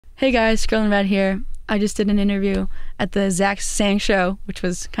Hey guys, Girl in Red here. I just did an interview at the Zach Sang show, which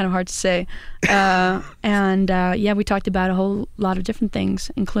was kind of hard to say. Yeah, we talked about a whole lot of different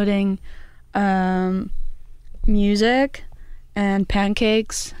things, including music and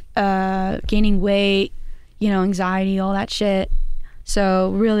pancakes, gaining weight, you know, anxiety, all that shit.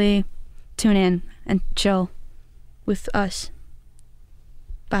 So really tune in and chill with us.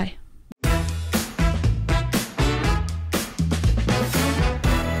 Bye.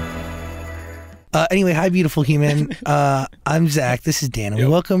 Anyway, hi, beautiful human. I'm Zach. This is Dan. And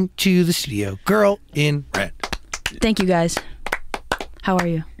welcome to the studio. Girl in Red. Thank you, guys. How are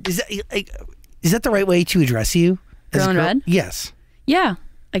you? Is that the right way to address you? Girl in Red? Yes. Yeah,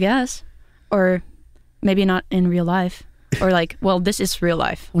 I guess. Or maybe not in real life. Or like, well, this is real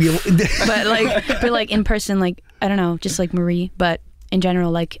life. but like in person, like, I don't know, just like Marie. But in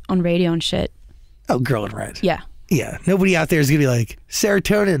general, like on radio and shit. Oh, Girl in Red. Yeah. Yeah, nobody out there is gonna be like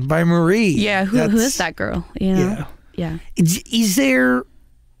Serotonin by Marie. Yeah, who is that girl? You know? Yeah. Is there?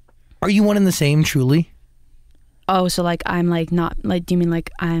 Are you one and the same truly? Oh, so like I'm like not like. Do you mean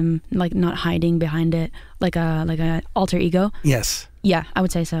like I'm like not hiding behind it like a alter ego? Yes. Yeah, I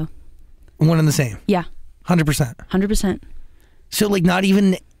would say so. One and the same. Yeah. 100%. 100%. So like not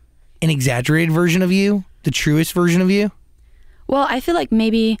even an exaggerated version of you, the truest version of you. Well, I feel like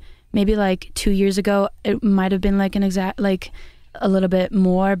maybe like 2 years ago it might have been like an exact like a little bit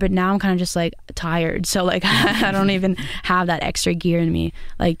more, but now I'm kind of just like tired, so like I don't even have that extra gear in me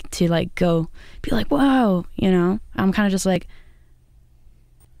like to like go be like whoa, you know. I'm kind of just like,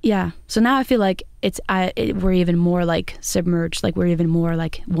 yeah. So now I feel like we're even more like submerged, like we're even more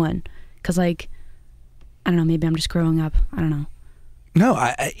like one, because like I don't know, maybe I'm just growing up. I don't know. No,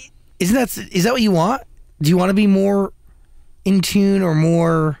 is that what you want? Do you want to be more in tune or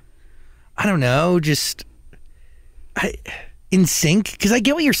more, I don't know, just in sync? Because I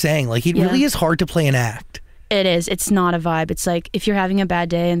get what you're saying. Like, it really is hard to play an act. It is. It's not a vibe. It's like if you're having a bad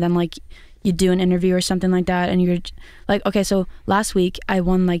day and then like you do an interview or something like that and you're like, okay, so last week I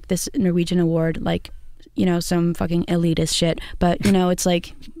won like this Norwegian award, like, you know, some fucking elitist shit. But, you know, it's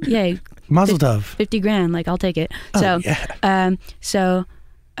like, yay. Mazel tov. 50 grand. Like, I'll take it. Oh, yeah.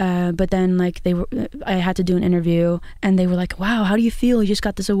 But then like I had to do an interview and they were like, wow, how do you feel? You just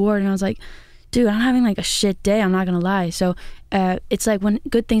got this award. And I was like, dude, I'm having like a shit day. I'm not going to lie. So it's like when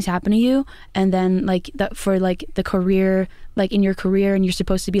good things happen to you and then like that for like the career, like in your career and you're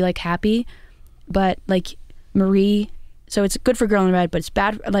supposed to be like happy, but like Marie, so it's good for Girl in Red, but it's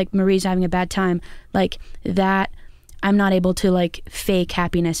bad. Like Marie's having a bad time like that. I'm not able to like fake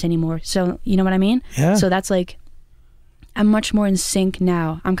happiness anymore. So you know what I mean? Yeah. So that's like, I'm much more in sync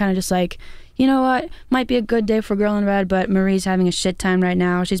now. I'm kind of just like, you know what? Might be a good day for Girl in Red, but Marie's having a shit time right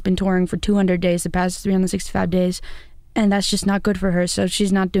now. She's been touring for 200 days, the past 365 days, and that's just not good for her. So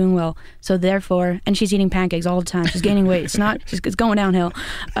she's not doing well. So therefore, and she's eating pancakes all the time. She's gaining weight. It's going downhill.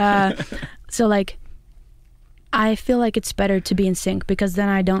 So like, I feel like it's better to be in sync because then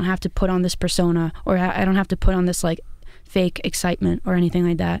I don't have to put on this persona or I don't have to put on this like fake excitement or anything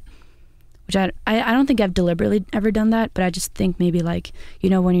like that. Which I don't think I've deliberately ever done that, but I just think maybe like, you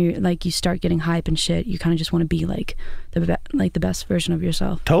know, when you like you start getting hype and shit, you kind of just want to be like the best version of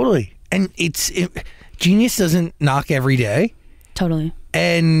yourself. Totally. And genius doesn't knock every day. Totally.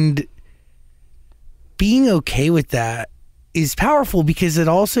 And being okay with that is powerful because it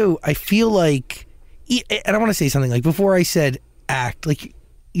also, I feel like, and I want to say something like before I said act, like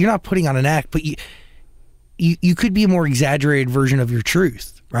you're not putting on an act, but you could be a more exaggerated version of your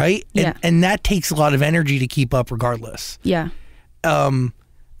truth. Right? Yeah. And that takes a lot of energy to keep up regardless. Yeah. And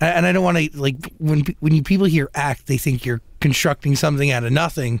I don't want to, like, when people hear act, they think you're constructing something out of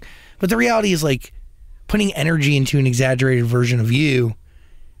nothing. But the reality is, like, putting energy into an exaggerated version of you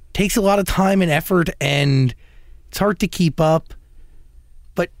takes a lot of time and effort, and it's hard to keep up.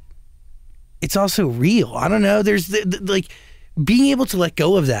 But it's also real. I don't know. There's, like, being able to let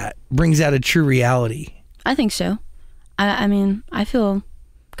go of that brings out a true reality. I think so. I mean, I feel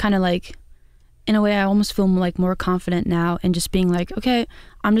kind of like, in a way, I almost feel like more confident now in just being like, okay,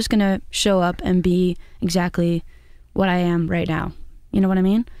 I'm just gonna show up and be exactly what I am right now. You know what I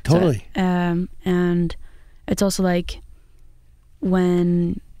mean? Totally. So, and it's also like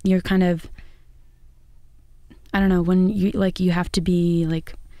when you're kind of, I don't know, when you like you have to be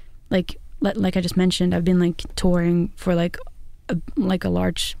like I just mentioned, I've been like touring for like a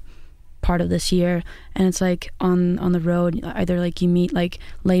large part of this year, and it's like on the road, either like you meet like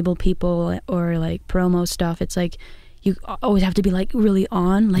label people or like promo stuff. It's like you always have to be like really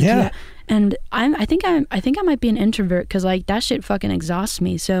on, like and I think I might be an introvert because like that shit fucking exhausts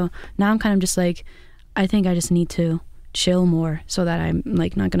me. So now I'm kind of just like, I think I just need to chill more so that I'm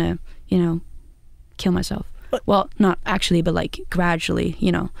like not gonna, you know, kill myself. Well, not actually, but like gradually,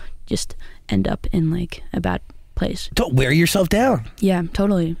 you know, just end up in like a bad place. Don't wear yourself down. Yeah,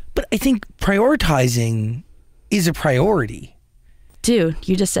 totally. But I think prioritizing is a priority. Dude,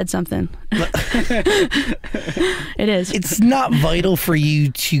 you just said something. It is. It's not vital for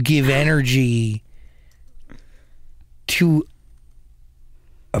you to give energy to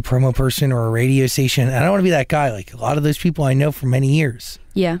a promo person or a radio station. I don't want to be that guy. Like a lot of those people I know for many years.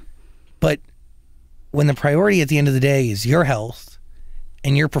 Yeah. But when the priority at the end of the day is your health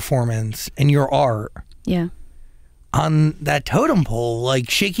and your performance and your art. Yeah. On that totem pole, like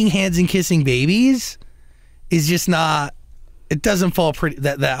shaking hands and kissing babies is just not, it doesn't fall pretty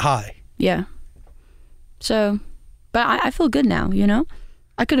that high. Yeah. So, but I feel good now, you know?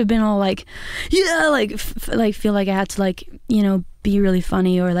 I could have been all like, yeah, like, like feel like I had to like, you know, be really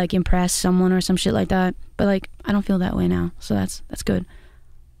funny or like impress someone or some shit like that. But like, I don't feel that way now. So that's good.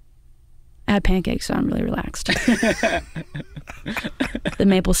 I had pancakes, so I'm really relaxed. The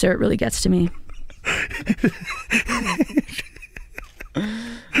maple syrup really gets to me.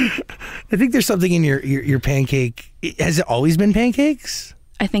 I think there's something in your pancake. Has it always been pancakes?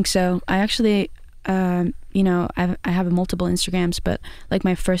 I think so. I actually, you know, I have multiple Instagrams, but like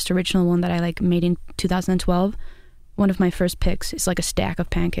my first original one that I like made in 2012, one of my first pics is like a stack of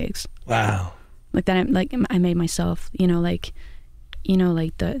pancakes. Wow. Like that I made myself, you know, like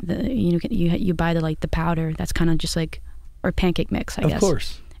the you buy the like the powder that's kind of just like, or pancake mix, I guess. Of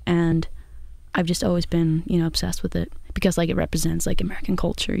course. And I've just always been, you know, obsessed with it because like it represents like American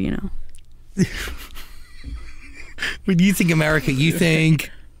culture, you know. When you think America, you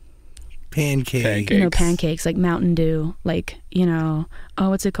think pancakes. You know, pancakes, like Mountain Dew, like, you know, oh,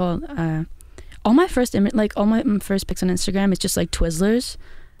 what's it called? All my first pics on Instagram is just like Twizzlers.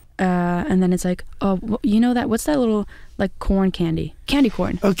 And then it's like, oh, you know that, what's that little like corn candy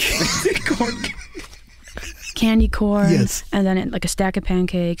corn. Okay. Candy corn. Yes. And then like a stack of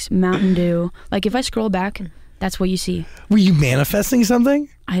pancakes, Mountain Dew. Like if I scroll back, that's what you see. Were you manifesting something?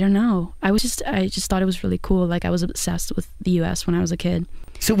 I don't know. I just thought it was really cool. Like I was obsessed with the US when I was a kid.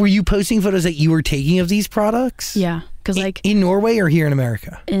 So were you posting photos that you were taking of these products? Yeah. Cause like in Norway or here in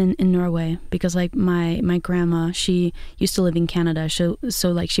America? In Norway, because like my grandma, she used to live in Canada. So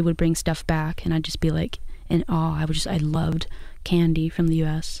like she would bring stuff back and I'd just be like in awe. I loved candy from the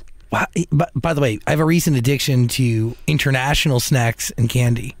US. Wow. By the way, I have a recent addiction to international snacks and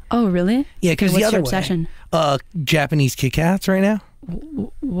candy. Oh, really? Yeah, because the other obsession? way, Japanese Kit Kats right now.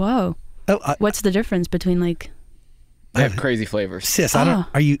 Whoa. Oh, what's the difference between like? They have crazy flavors. Sis, I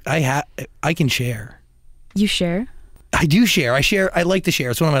can share. You share? I do share. I like to share.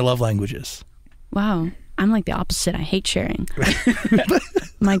 It's one of my love languages. Wow. I'm like the opposite. I hate sharing.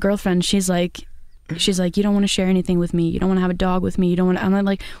 My girlfriend, she's like, you don't want to share anything with me. You don't want to have a dog with me. You don't want to, I'm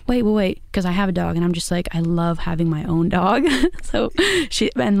like, wait, because I have a dog and I'm just like, I love having my own dog. So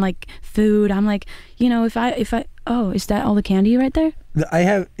and like food, I'm like, you know, if I, oh, is that all the candy right there?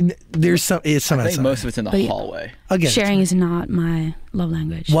 There's some, it's some I think outside. most of it's in the hallway. Again, sharing is not my love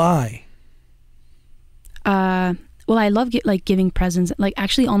language. Why? Well, I love giving presents. Like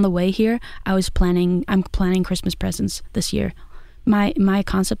actually on the way here, I'm planning Christmas presents this year. My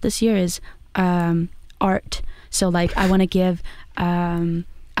concept this year is art. So like I want to give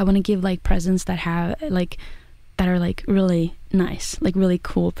like presents that are like really nice, like really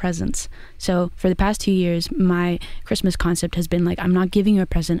cool presents. So for the past 2 years, my Christmas concept has been like, I'm not giving you a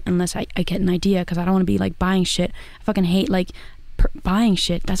present unless I get an idea, because I don't want to be like buying shit. I fucking hate like buying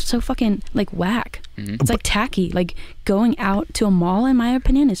shit. That's so fucking like whack. Mm-hmm. It's like tacky. Like going out to a mall, in my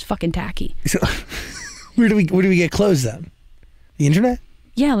opinion, is fucking tacky. So where do we get clothes then? The internet?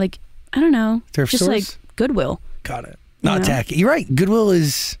 Yeah, like I don't know. Thrift just stores? Like Goodwill. Got it. Not tacky. You're right. Goodwill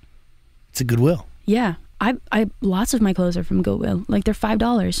it's a Goodwill. Yeah. I lots of my clothes are from Goodwill. Like they're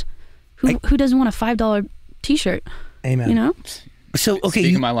 $5. Who doesn't want a $5 t-shirt? Amen. You know? So okay,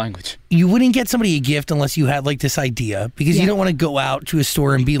 speaking my language. You wouldn't get somebody a gift unless you had like this idea, because you don't want to go out to a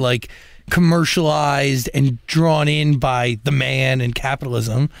store and be like commercialized and drawn in by the man and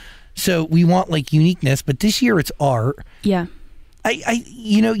capitalism. So we want like uniqueness, but this year it's art. Yeah.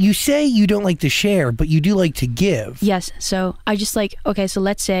 You say you don't like to share, but you do like to give. Yes. So I just like, okay, so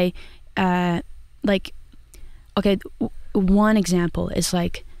let's say one example is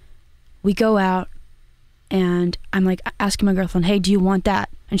like we go out and I'm like asking my girlfriend, hey, do you want that?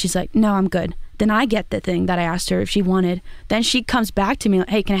 And she's like, no, I'm good. Then I get the thing that I asked her if she wanted. Then she comes back to me like,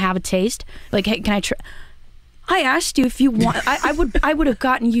 hey, can I have a taste? Like, hey, can I try? I asked you if you want. I would have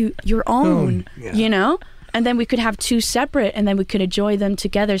gotten you your own, you know? and then we could have two separate, and then we could enjoy them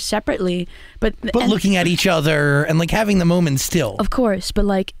together separately. But looking at each other and like having the moment still. Of course, but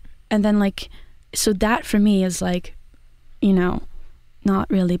like, and then like, so that for me is like, you know, not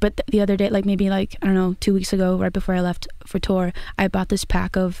really. But the other day, like maybe like, I don't know, 2 weeks ago, right before I left for tour, I bought this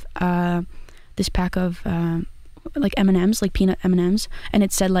pack of like M&Ms, like peanut M&Ms, and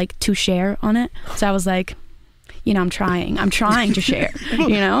it said like to share on it. So I was like, you know, I'm trying to share, you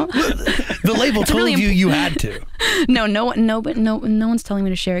know. The label told really you had to. No one's telling me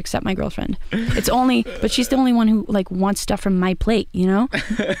to share except my girlfriend. But she's the only one who like wants stuff from my plate, you know.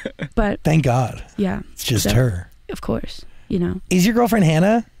 But thank God. Yeah, it's just her. Of course, you know. Is your girlfriend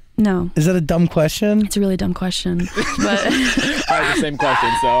Hannah? No. Is that a dumb question? It's a really dumb question. But I had the same question,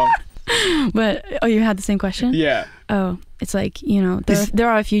 so. But you had the same question? Yeah. Oh, it's like, you know, there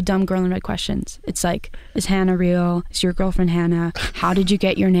are a few dumb girl in red questions. It's like, is Hannah real? Is your girlfriend Hannah? How did you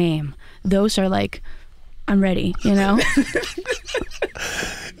get your name? Those are like, I'm ready, you know.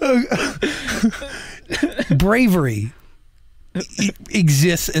 Bravery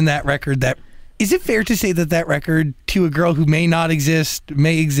exists in that record. That is it fair to say that record to a girl who may not exist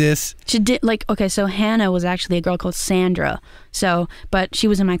may exist? She did, like, okay, so Hannah was actually a girl called Sandra. So, but she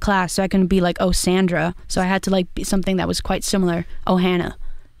was in my class, so I couldn't be like, oh, Sandra. So I had to like be something that was quite similar. Oh, Hannah,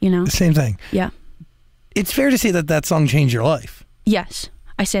 you know? Same thing. Yeah. It's fair to say that song changed your life. Yes.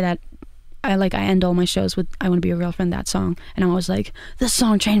 I say that. I end all my shows with I Want to Be Your Girlfriend, that song. And I was like, this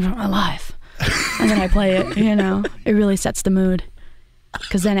song changed my life. And then I play it, you know? It really sets the mood.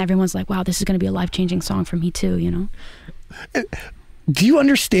 Because then everyone's like, wow, this is going to be a life-changing song for me too, you know? Do you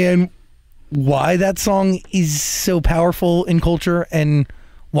understand why that song is so powerful in culture and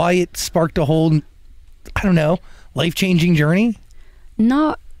why it sparked a whole, I don't know, life-changing journey?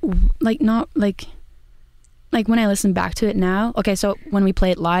 Not like when I listen back to it now. Okay, so when we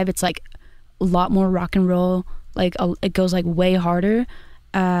play it live, it's like a lot more rock and roll. Like it goes like way harder.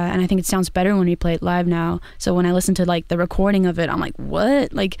 And I think it sounds better when we play it live now. So when I listen to like the recording of it, I'm like,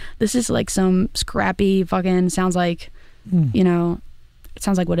 what? Like this is like some scrappy fucking sounds like, you know, it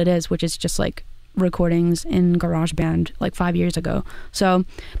sounds like what it is, which is just like recordings in GarageBand like 5 years ago. So,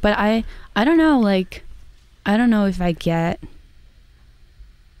 but I don't know, like, I don't know if I get,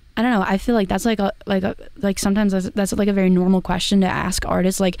 I don't know. I feel like that's like sometimes that's like a very normal question to ask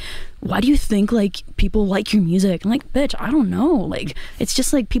artists. Like, why do you think like people like your music? I'm like, bitch, I don't know. Like, it's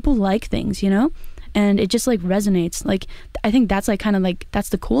just like people like things, you know, and it just like resonates. Like, I think that's like kind of like that's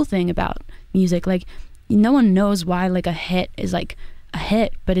the cool thing about music. Like, no one knows why like a hit is like a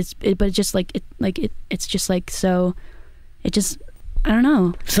hit, but it's just like it's just like so. It just I don't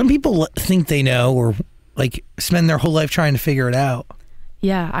know. Some people think they know or like spend their whole life trying to figure it out.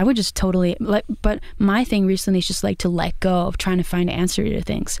 Yeah, I would just totally like, but my thing recently is just like to let go of trying to find an answer to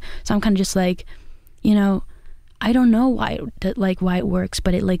things. So I'm kind of just like, you know, I don't know why it works,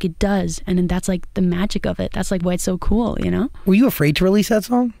 but it does, and then that's like the magic of it. That's like why it's so cool, you know. Were you afraid to release that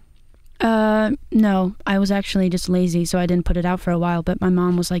song? No, I was actually just lazy, so I didn't put it out for a while. But my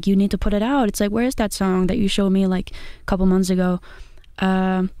mom was like, "You need to put it out." It's like, where is that song that you showed me like a couple months ago?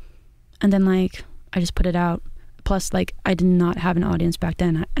 And then like I just put it out. Plus, like, I did not have an audience back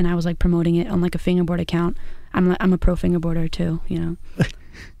then, and I was like promoting it on like a fingerboard account. I'm a pro fingerboarder too, you know.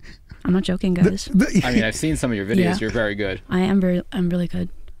 I'm not joking, guys. I mean, I've seen some of your videos. Yeah. You're very good. I'm really good.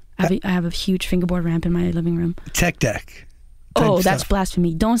 I have a huge fingerboard ramp in my living room. Tech deck. Oh, that's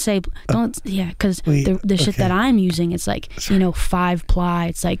blasphemy. Don't, yeah, because the shit that I'm using, it's like, you know, 5-ply,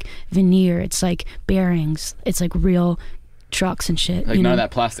 it's like veneer, it's like bearings, it's like real trucks and shit. Like you none know? of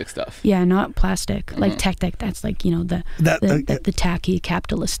that plastic stuff. Yeah, not plastic. Like tech deck, that's like, you know, the tacky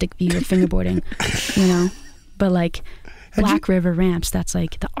capitalistic view of fingerboarding, you know? But like Black River ramps, that's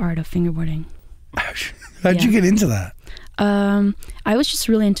like the art of fingerboarding. How'd you get into that? I was just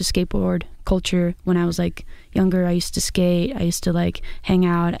really into skateboard culture when I was like younger. I used to skate. I used to like hang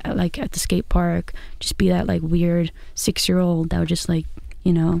out at the skate park, just be that like weird 6-year-old that would just like,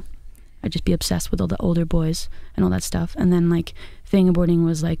 you know, I'd just be obsessed with all the older boys and all that stuff. And then like fingerboarding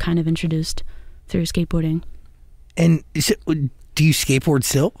was like kind of introduced through skateboarding. And do you skateboard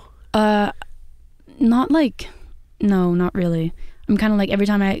still? Not like, no, not really. I'm kind of like every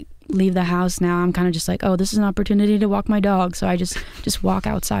time I leave the house now, I'm kind of just like, oh, this is an opportunity to walk my dog. So I just walk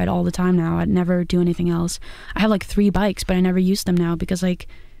outside all the time now. I'd never do anything else. I have like 3 bikes, but I never use them now because like,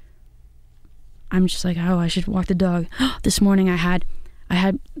 I'm just like, oh, I should walk the dog. This morning I had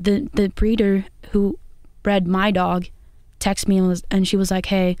the breeder who bred my dog text me and she was like,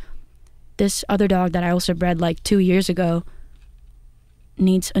 hey, this other dog that I also bred like 2 years ago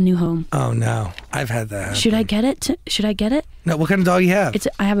needs a new home. Oh no, I've had that happen. Should I get it? Should I get it? No, what kind of dog you have?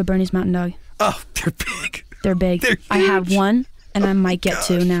 I have a Bernese Mountain Dog. Oh, they're big. They're big. They're I have one, and I might get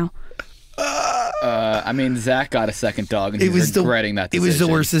two now. I mean, Zach got a second dog, and he's regretting that decision. It was the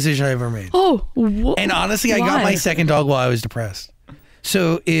worst decision I ever made. Oh, and honestly, I got my second dog while I was depressed.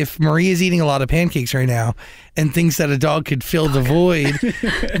 So if Marie is eating a lot of pancakes right now and thinks that a dog could fill the void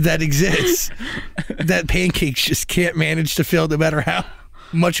that exists, that pancakes just can't manage to fill no matter how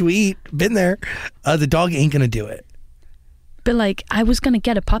much we eat, been there, the dog ain't going to do it. But like, I was going to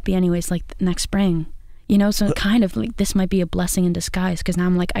get a puppy anyways, like next spring. You know, so kind of like this might be a blessing in disguise because now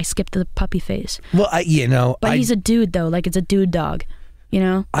I'm like, I skipped the puppy phase. Well, But he's a dude though, like it's a dude dog, you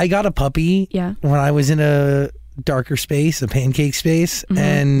know? I got a puppy when I was in a darker space, a pancake space,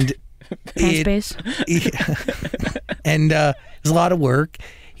 and space. And it was a lot of work.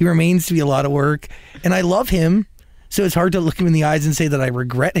 He remains to be a lot of work, and I love him, so it's hard to look him in the eyes and say that I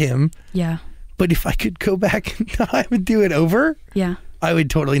regret him. Yeah. But if I could go back in time and do it over, I would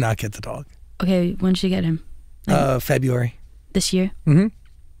totally not get the dog. Okay, when should you get him? Like, February. This year? Mm-hmm.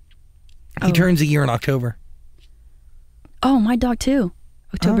 He turns a year in October. Oh, my dog too.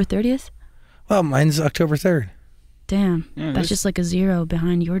 October 30th? Well, mine's October 3rd. Damn. That's just like a 0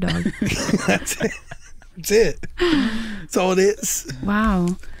 behind your dog. That's it. That's it. That's all it is.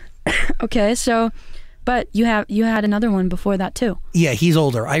 Wow. Okay, so, but you had another one before that too. Yeah, he's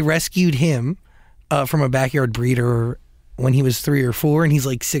older. I rescued him from a backyard breeder when he was 3 or 4, and he's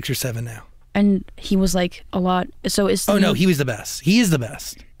like 6 or 7 now. And he was like a lot. So is no, he was the best. He is the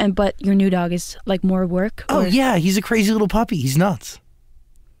best. But your new dog is like more work? Oh yeah, he's a crazy little puppy. He's nuts.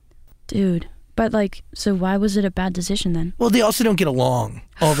 Dude, but like, so why was it a bad decision then? Well, they also don't get along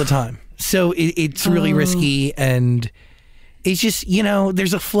all the time. So it's really risky, and it's just, you know,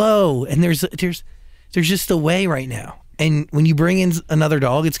 there's a flow, and there's just a way right now. And when you bring in another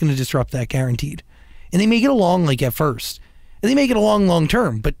dog, it's going to disrupt that, guaranteed. And they may get along like at first. And they may get along long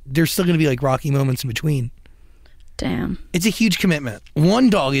term, but there's still going to be like rocky moments in between. Damn. It's a huge commitment. One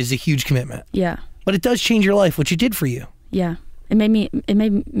dog is a huge commitment. Yeah. But it does change your life, which it did for you. Yeah. It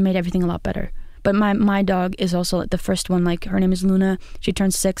made everything a lot better. But my dog is also the first one. Like, her name is Luna. She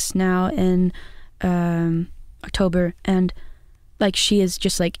turns 6 now in October, and like she is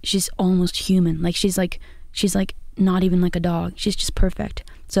just like, she's almost human. Like she's like not even like a dog. She's just perfect.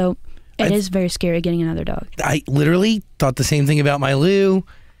 So it is very scary getting another dog. I literally thought the same thing about my Lou.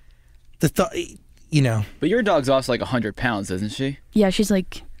 You know. But your dog's also like 100 pounds, isn't she? Yeah, she's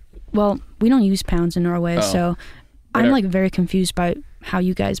like, well, we don't use pounds in Norway, so I'm like very confused by how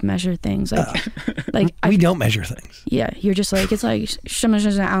you guys measure things. Like, we don't measure things. Yeah, you're just like, it's like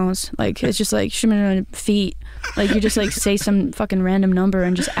an ounce. Like, it's just like feet. Like, you just like say some fucking random number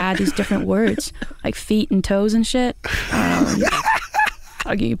and just add these different words, like feet and toes and shit.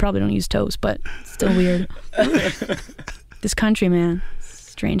 You probably don't use toes, but it's still weird. This country, man.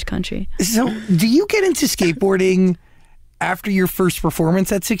 Strange country. So, do you get into skateboarding after your first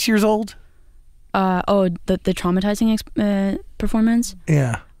performance at 6 years old? The traumatizing performance?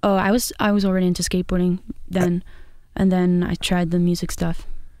 Yeah. Oh, I was already into skateboarding then, and then I tried the music stuff.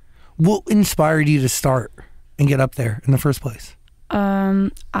 What inspired you to start and get up there in the first place?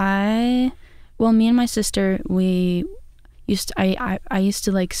 Me and my sister, I used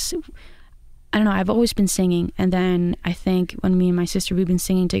to like, I don't know, I've always been singing, and then I think when me and my sister, we've been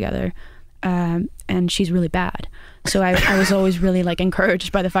singing together, and she's really bad. So I was always really like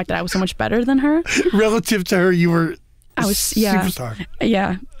encouraged by the fact that I was so much better than her. Relative to her, you were superstar.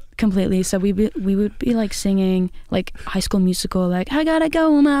 Yeah, completely. So we would be like singing like High School Musical, like I gotta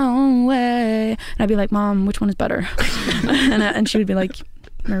go my own way, and I'd be like, Mom, which one is better? and she would be like,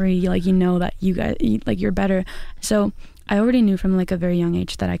 Marie, like, you know that you're better. So I already knew from like a very young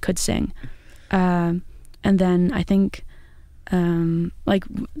age that I could sing, and then I think like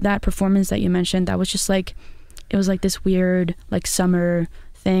that performance that you mentioned, that was just like, it was like this weird like summer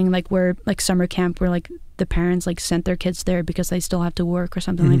thing, like where like summer camp where like the parents like sent their kids there because they still have to work or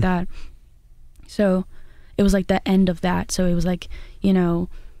something like that. So it was like the end of that. So it was like, you know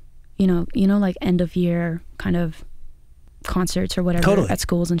like end of year kind of concerts or whatever at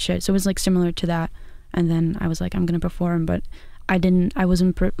schools and shit. So it was like similar to that. And then I was like, I'm gonna perform, but I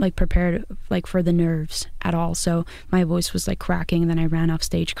wasn't prepared like for the nerves at all. So my voice was like cracking, and then I ran off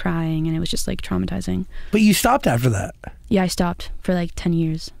stage crying, and it was just like traumatizing. But you stopped after that? Yeah, I stopped for like 10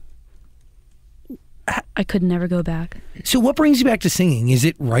 years. I could never go back. So what brings you back to singing? Is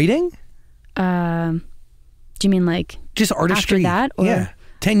it writing? Do you mean like just artistry? After that? Or? Yeah,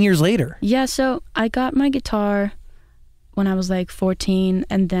 10 years later. Yeah, so I got my guitar when I was like 14,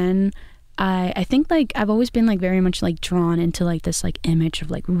 and then I think like I've always been like very much like drawn into like this like image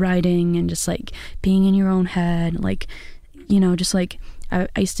of like writing and just like being in your own head, like, you know, just like I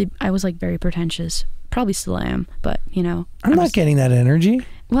was like very pretentious, probably still am, but you know, I'm not getting that energy.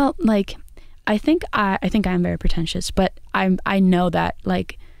 Well, like I think I'm very pretentious, but I know that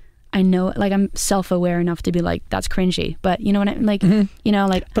like I know like I'm self-aware enough to be like that's cringy, but you know what I like, you know,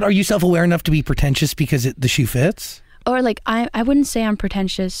 like. But are you self-aware enough to be pretentious because the shoe fits? Or like I wouldn't say I'm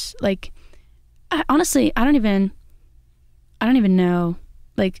pretentious, like. Honestly, I don't even know,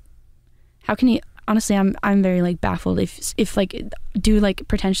 like, how can you, honestly, I'm very, like, baffled if like, do, like,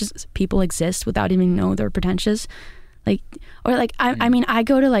 pretentious people exist without even know they're pretentious? Like, or, like, I mean, I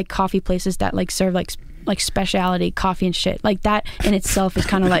go to, like, coffee places that, like, serve, like specialty coffee and shit. Like, that in itself is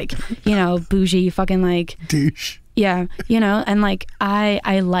kind of, like, you know, bougie, fucking, like. Douche. Yeah, you know, and like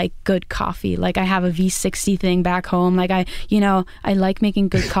I like good coffee. Like I have a V60 thing back home. Like I like making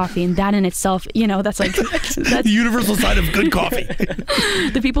good coffee, and that in itself, you know, that's like that's the universal side of good coffee.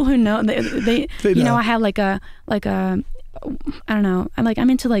 The people who know they you know, I have like a I don't know. I'm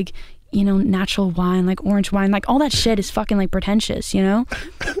into like, you know, natural wine, like orange wine, like all that shit is fucking like pretentious, you know,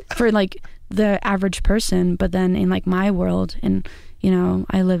 for like the average person. But then in like my world, and you know,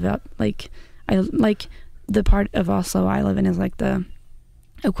 I live up like the part of Oslo I live in is like the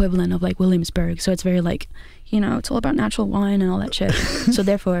equivalent of like Williamsburg, so it's very like, you know, it's all about natural wine and all that shit. So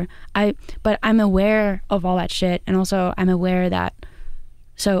therefore but I'm aware of all that shit, and also I'm aware that,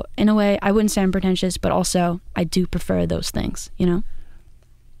 so in a way I wouldn't say I'm pretentious, but also I do prefer those things, you know.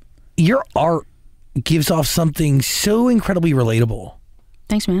 Your art gives off something so incredibly relatable.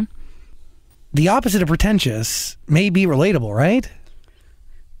 Thanks, man. The opposite of pretentious may be relatable, right?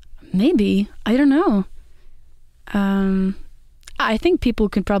 Maybe, I don't know. I think people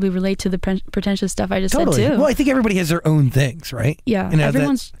could probably relate to the pretentious stuff I just said too. Well, I think everybody has their own things, right? Yeah, you know,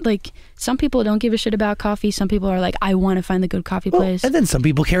 everyone's like, some people don't give a shit about coffee. Some people are like, I want to find the good coffee place. And then some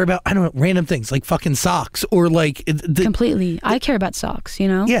people care about, I don't know, random things like fucking socks or like completely. I care about socks, you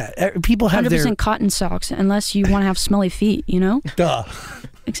know. Yeah, people have 100% cotton socks, unless you want to have smelly feet, you know. Duh.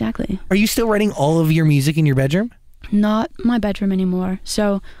 Exactly. Are you still writing all of your music in your bedroom? Not my bedroom anymore.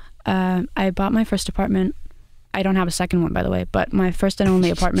 So, I bought my first apartment. I don't have a second one, by the way, but my first and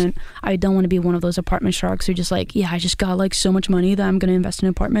only apartment. I don't want to be one of those apartment sharks who just like, yeah, I just got like so much money that I'm going to invest in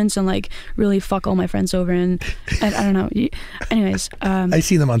apartments and like really fuck all my friends over, and I don't know. Anyways. I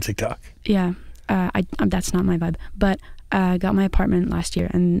see them on TikTok. Yeah. That's not my vibe, but I got my apartment last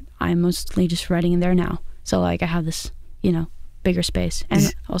year, and I'm mostly just writing in there now. So like I have this, you know, bigger space,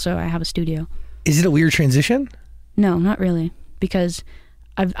 and also I have a studio. Is it a weird transition? No, not really, because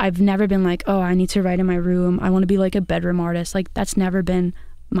I've never been like, oh, I need to write in my room. I want to be like a bedroom artist. Like that's never been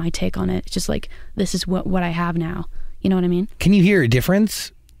my take on it. It's just like, this is what I have now. You know what I mean? Can you hear a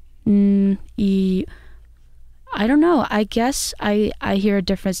difference? I don't know. I guess I hear a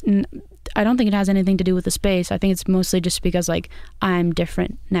difference. I don't think it has anything to do with the space. I think it's mostly just because like I'm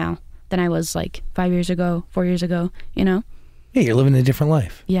different now than I was like 5 years ago, 4 years ago, you know? Yeah, you're living a different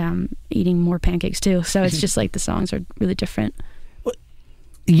life. Yeah, I'm eating more pancakes too. So it's just like the songs are really different.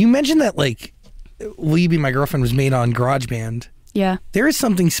 You mentioned that like Will You Be My Girlfriend was made on GarageBand. Yeah. There is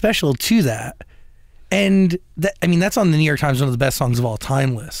something special to that. And that, I mean, that's on the New York Times one of the best songs of all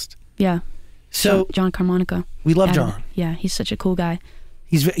time list. Yeah. So John Carmonica. We love John. Yeah, he's such a cool guy.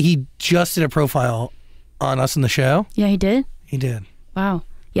 He just did a profile on us in the show. Yeah, he did? He did. Wow.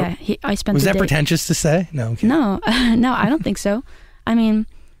 Yeah, I spent Was that pretentious to say? No. Okay. No, no, I don't think so. I mean,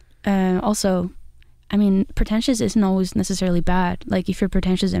 also, I mean, pretentious isn't always necessarily bad. Like, if you're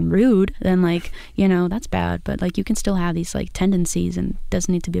pretentious and rude, then, like, you know, that's bad. But, like, you can still have these, like, tendencies, and it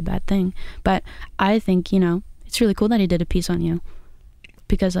doesn't need to be a bad thing. But I think, you know, it's really cool that he did a piece on you.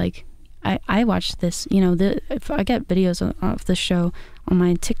 Because, like, I watched this, you know, if I get videos of this show on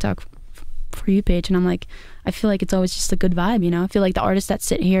my TikTok For You page, and I'm like, I feel like it's always just a good vibe, you know? I feel like the artists that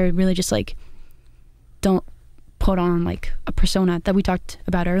sit here really just, like, don't put on, like, a persona that we talked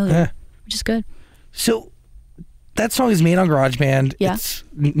about earlier, which is good. So that song is made on GarageBand. Yeah. It's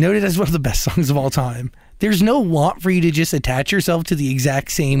noted as one of the best songs of all time. There's no want for you to just attach yourself to the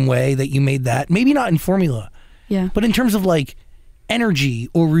exact same way that you made that. Maybe not in formula. Yeah. But in terms of like energy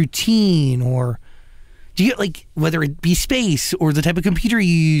or routine, or do you get like, whether it be space or the type of computer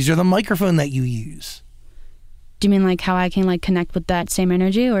you use or the microphone that you use? Do you mean like how I can like connect with that same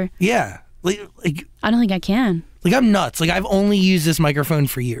energy, or? Yeah. Like I don't think I can. Like I'm nuts. Like I've only used this microphone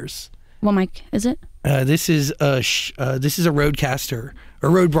for years. What mic is it? This is a Rodecaster, a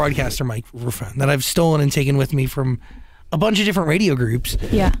Rode Broadcaster microphone that I've stolen and taken with me from a bunch of different radio groups.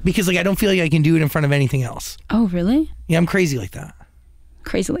 Yeah. Because like I don't feel like I can do it in front of anything else. Oh, really? Yeah, I'm crazy like that.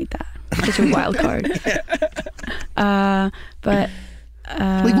 Crazy like that. Just a wild card. But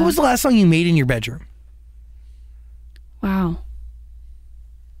like, what was the last song you made in your bedroom? Wow.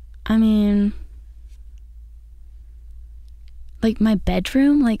 I mean, like my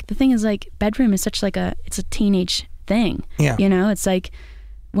bedroom, like the thing is like bedroom is such like it's a teenage thing. Yeah. You know, it's like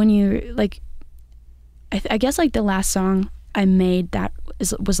when you like, I guess like the last song I made that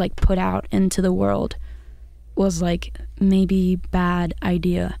was like put out into the world was like Maybe Bad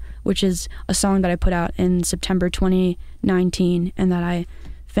Idea, which is a song that I put out in September 2019 and that I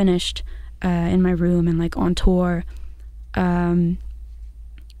finished in my room and like on tour.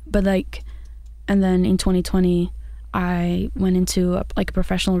 But like, and then in 2020 I went into a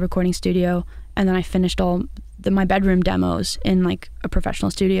professional recording studio, and then I finished all my bedroom demos in like a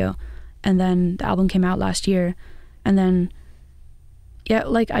professional studio, and then the album came out last year. And then yeah,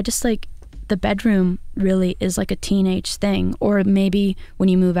 like I just like the bedroom really is like a teenage thing, or maybe when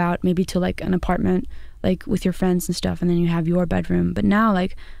you move out maybe to like an apartment like with your friends and stuff, and then you have your bedroom. But now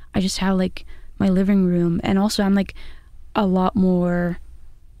like I just have like my living room, and also I'm like a lot more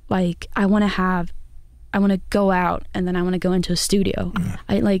like I want to go out, and then I want to go into a studio.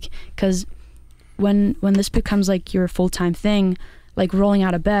 I like, because when this becomes like your full-time thing, like rolling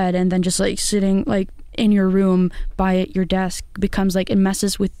out of bed and then just like sitting like in your room by your desk becomes like, it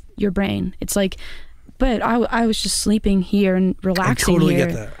messes with your brain. It's like, but I was just sleeping here and relaxing totally here,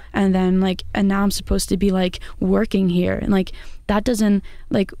 get that. and then like, and now I'm supposed to be like working here, and like that doesn't,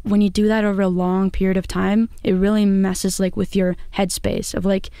 like when you do that over a long period of time, it really messes like with your headspace of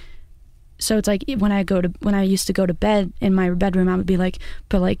like. So it's like when I used to go to bed in my bedroom, I would be like,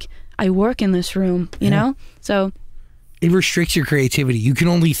 but like I work in this room, you know? So it restricts your creativity. You can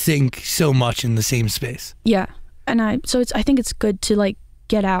only think so much in the same space. Yeah. And I think it's good to like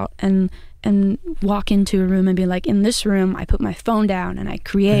get out and walk into a room and be like, in this room, I put my phone down and I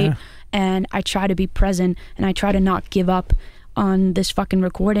create and I try to be present, and I try to not give up on this fucking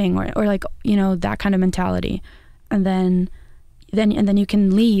recording or like, you know, that kind of mentality. And then you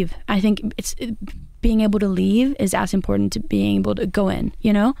can leave. I think being able to leave is as important to being able to go in,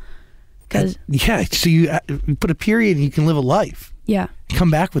 you know? Because so you put a period and you can live a life. Yeah.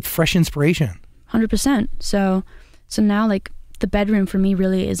 Come back with fresh inspiration. 100%. So now like the bedroom for me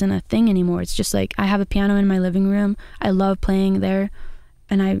really isn't a thing anymore. It's just like I have a piano in my living room. I love playing there,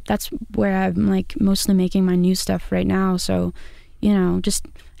 and that's where I'm like mostly making my new stuff right now. So, you know, just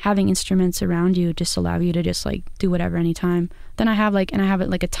having instruments around you just allow you to just like do whatever anytime. Then I have like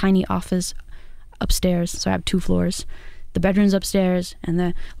a tiny office upstairs. So I have 2 floors. The bedroom's upstairs and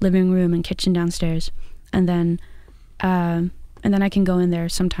the living room and kitchen downstairs. And then I can go in there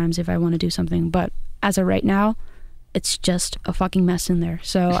sometimes if I want to do something. But as of right now, it's just a fucking mess in there.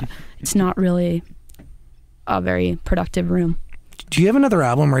 So it's not really a very productive room. Do you have another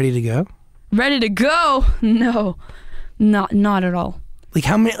album ready to go? Ready to go? No, not at all. Like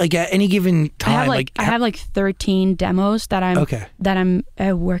how many? Like at any given time? I have like 13 demos that I'm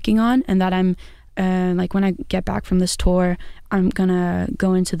working on, and that I'm like when I get back from this tour, I'm gonna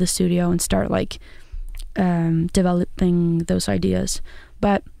go into the studio and start like developing those ideas.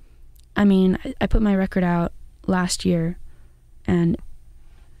 But I mean, I put my record out last year, and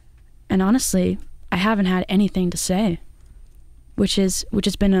honestly, I haven't had anything to say, which has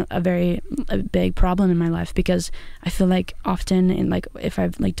been a big problem in my life, because I feel like often in like if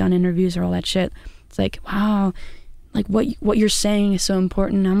I've like done interviews or all that shit, it's like, wow, like what you're saying is so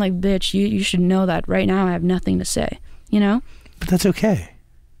important. I'm like, bitch, you should know that right now I have nothing to say, you know? But that's okay.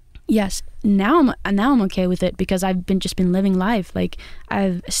 Yes, now I'm okay with it, because I've just been living life. Like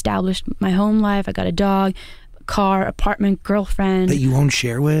I've established my home life. I got a dog, car, apartment, girlfriend that you won't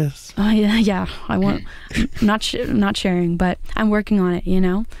share with. Oh yeah, I won't. not sharing, but I'm working on it. You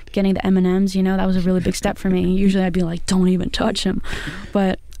know, getting the M&Ms. You know, that was a really big step for me. Usually I'd be like, don't even touch them,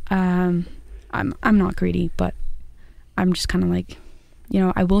 but I'm not greedy, but I'm just kind of like, you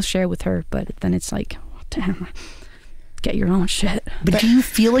know, I will share with her, but then it's like, oh, damn, get your own shit. But do you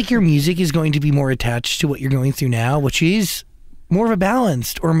feel like your music is going to be more attached to what you're going through now, which is more of a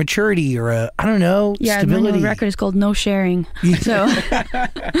balanced or maturity or a, I don't know, stability? Yeah, the record is called No Sharing. So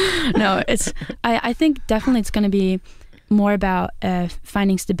no, I think definitely it's going to be more about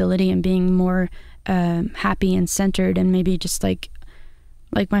finding stability and being more happy and centered, and maybe just like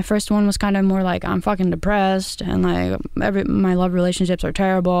my first one was kind of more like, I'm fucking depressed, and like my love relationships are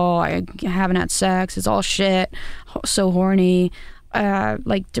terrible. I haven't had sex. It's all shit. So horny.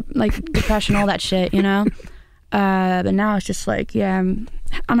 Like depression, all that shit, you know? But now it's just like, yeah,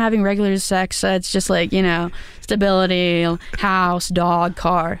 I'm having regular sex. So it's just like, you know, stability, house, dog,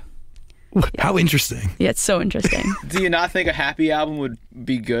 car. How interesting. Yeah, it's so interesting. Do you not think a happy album would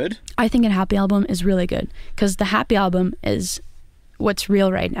be good? I think a happy album is really good because the happy album is what's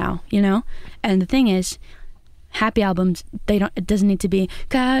real right now, you know? And the thing is, happy albums, it doesn't need to be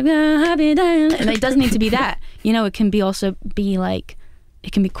and it doesn't need to be that. You know, it can be also be like,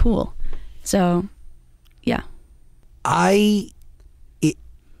 it can be cool. So, yeah.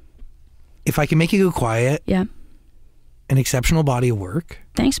 If I can make you go quiet. Yeah. An exceptional body of work.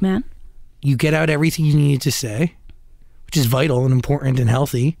 Thanks, man. You get out everything you needed to say, which is vital and important and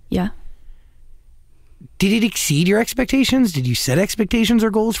healthy. Yeah. Did it exceed your expectations? Did you set expectations or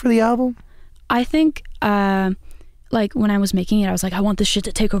goals for the album? I think, like, when I was making it, I was like, I want this shit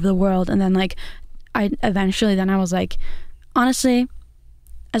to take over the world. And then, like, I was like, honestly,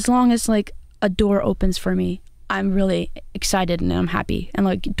 as long as, like, a door opens for me, I'm really excited and I'm happy. And,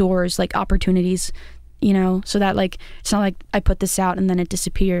 like, doors, like, opportunities, you know, so that, like, it's not like I put this out and then it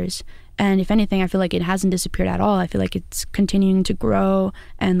disappears. And if anything, I feel like it hasn't disappeared at all. I feel like it's continuing to grow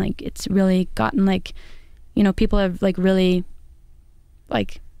and, like, it's really gotten, like, you know, people have, like, really,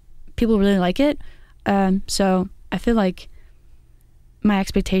 like, people really like it. So I feel like my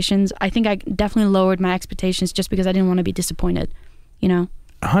expectations, I think I definitely lowered my expectations just because I didn't want to be disappointed, you know?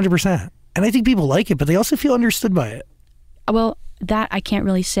 100%. And I think people like it, but they also feel understood by it. Well, that I can't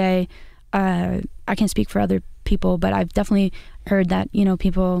really say. I can't speak for other people, but I've definitely heard that, you know,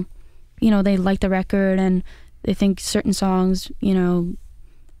 people, you know, they like the record and they think certain songs, you know,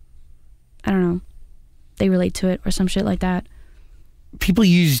 I don't know, they relate to it or some shit like that. People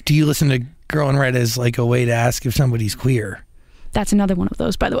use "Do you listen to Girl in Red" as like a way to ask if somebody's queer. That's another one of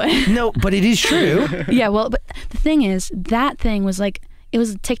those, by the way. No, but it is true. Yeah, well, but the thing is, that thing was like, it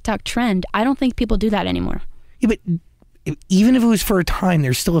was a TikTok trend. I don't think people do that anymore. Yeah, but even if it was for a time,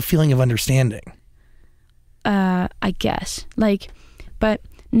 there's still a feeling of understanding. I guess. Like, but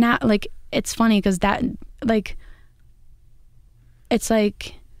not, like, it's funny because that, like, it's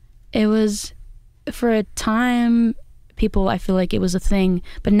like, it was, for a time, people, I feel like it was a thing,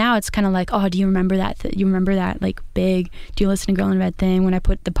 but now it's kind of like, oh, do you remember that? You remember that, like, big, do you listen to Girl in Red thing when I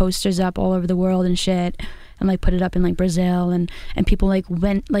put the posters up all over the world and shit, and, like, put it up in, like, Brazil, and people, like,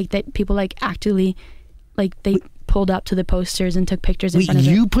 went, like, that people, like, actually, like, they pulled up to the posters and took pictures in front of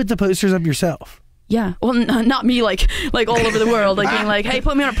it. You put the posters up yourself? Yeah. Well, not me, like all over the world, like, being like, hey,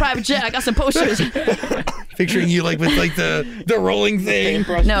 put me on a private jet, I got some posters. Picturing you, like, with, like, the rolling thing.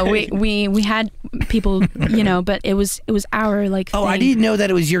 No, we had people, you know, but it was our, like, oh, thing. I didn't know that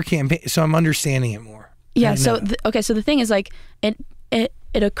it was your campaign, so I'm understanding it more. Yeah, so okay, so the thing is, like, it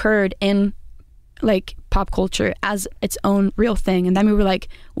occurred in, like, pop culture as its own real thing, and then we were like,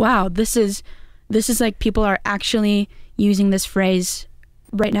 wow, this is like, people are actually using this phrase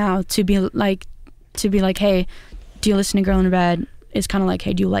right now to be like, hey, do you listen to Girl in Red? Is kind of like,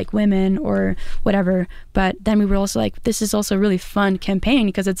 hey, do you like women or whatever? But then we were also like, this is also a really fun campaign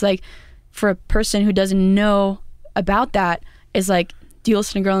because it's like, for a person who doesn't know about that, is like, do you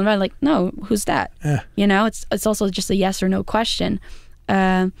listen to Girl in Red? Like, no, who's that? You know, it's also just a yes or no question.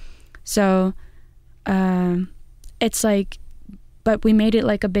 So it's like, but we made it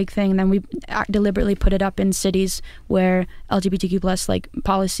like a big thing, and then we deliberately put it up in cities where LGBTQ plus, like,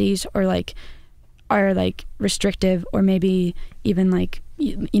 policies or, like, are, like, restrictive, or maybe even, like,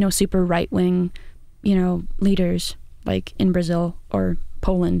 you know, super right-wing, you know, leaders, like in Brazil or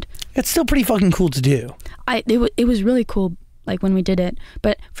Poland. It's still pretty fucking cool to do. It was really cool, like, when we did it.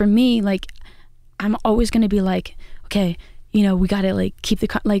 But for me, like, I'm always gonna be like, okay, you know, we gotta, like, keep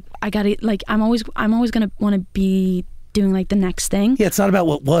the, like, I gotta, like, I'm always gonna want to be doing, like, the next thing. Yeah, it's not about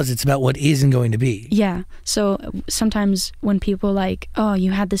what was, it's about what isn't going to be. Yeah. So sometimes when people, like, oh,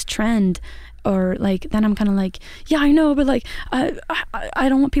 you had this trend, or, like, then I'm kind of like, yeah, I know, but, like, I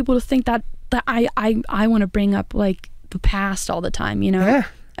don't want people to think that I want to bring up, like, the past all the time, you know?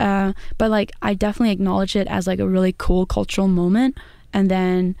 Yeah. But, like, I definitely acknowledge it as, like, a really cool cultural moment, and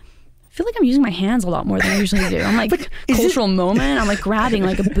then I feel like I'm using my hands a lot more than I usually do. I'm like, cultural moment, I'm, like, grabbing,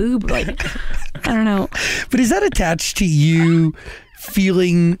 like, a boob, like, I don't know. But is that attached to you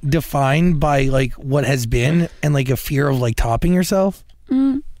feeling defined by, like, what has been, and, like, a fear of, like, topping yourself?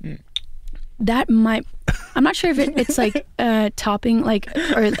 That might, I'm not sure if it's like topping, like,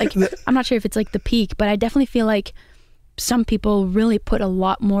 or, like, I'm not sure if it's, like, the peak, but I definitely feel like some people really put a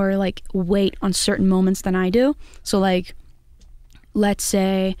lot more, like, weight on certain moments than I do. So, like, let's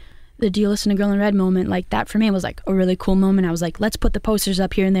say the "Do you listen to Girl in Red" moment, like, that for me was, like, a really cool moment. I was like, let's put the posters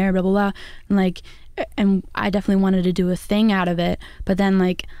up here and there, blah, blah, blah. And, like, and I definitely wanted to do a thing out of it. But then,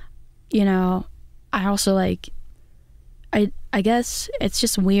 like, you know, I also, like, I guess it's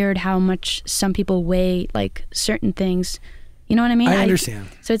just weird how much some people weigh, like, certain things, You know what I mean? I understand.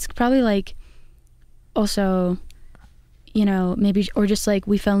 So it's probably like, also, you know, maybe, or just like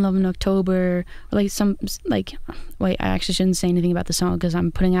We Fell in Love in October, or like some, like, wait, I actually shouldn't say anything about the song because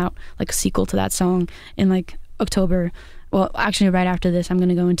I'm putting out like a sequel to that song in like October. Well, actually, right after this, I'm going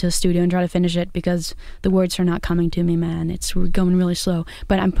to go into the studio and try to finish it because the words are not coming to me, man. It's going really slow.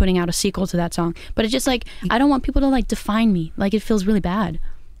 But I'm putting out a sequel to that song. But it's just like, I don't want people to like define me. Like, it feels really bad.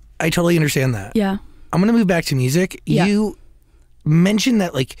 I totally understand that. Yeah. I'm going to move back to music. Yeah. You mentioned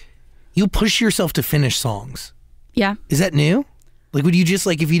that, like, you push yourself to finish songs. Yeah. Is that new? Like, would you just,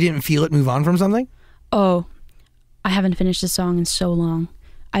 like, if you didn't feel it, move on from something? Oh, I haven't finished a song in so long.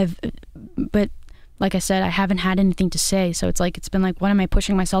 But like I said, I haven't had anything to say. So it's like, it's been like, what am I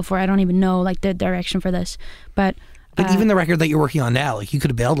pushing myself for? I don't even know, like, the direction for this. But even the record that you're working on now, like, you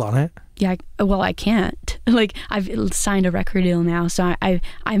could have bailed on it. Yeah, well, I can't. Like, I've signed a record deal now, so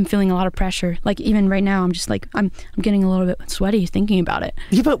I'm feeling a lot of pressure. Like, even right now, I'm just like, I'm getting a little bit sweaty thinking about it.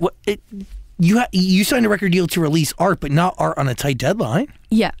 Yeah, but you signed a record deal to release art, but not art on a tight deadline.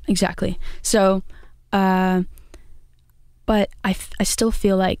 Yeah, exactly. So, but I still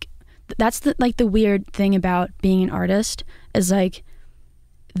feel like that's the weird thing about being an artist is like,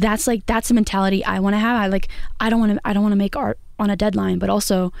 that's the mentality I want to have. I don't want to make art on a deadline, but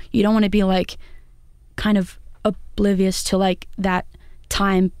also you don't want to be like kind of oblivious to like that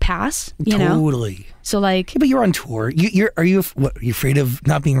time pass, you know? Totally. So like, yeah, but you're on tour. Are you afraid of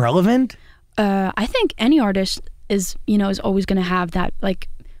not being relevant? I think any artist is always going to have that, like,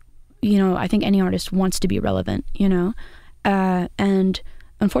 you know, I think any artist wants to be relevant, you know? And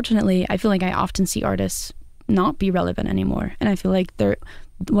unfortunately, I feel like I often see artists not be relevant anymore. And I feel like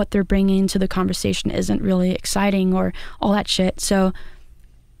what they're bringing to the conversation isn't really exciting or all that shit. So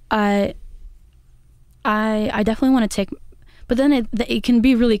I definitely want to take, but then it can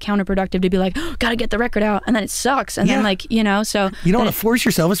be really counterproductive to be like, oh, gotta get the record out, and then it sucks, and then, like, you know, so you don't want to force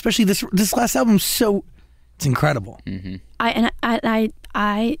yourself, especially this last album. So it's incredible. Mm-hmm.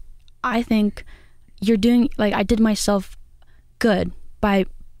 I think you're doing, like, I did myself good by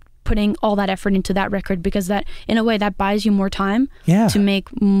putting all that effort into that record, because that, in a way, that buys you more time to make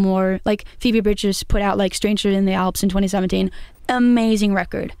more. Like, Phoebe Bridgers put out like Stranger in the Alps in 2017, amazing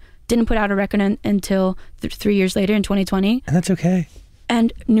record. Didn't put out a record until 3 years later in 2020, and that's okay.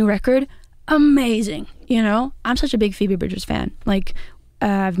 And new record, amazing. You know, I'm such a big Phoebe Bridgers fan. Like,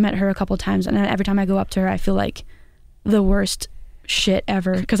 I've met her a couple times, and every time I go up to her, I feel like the worst shit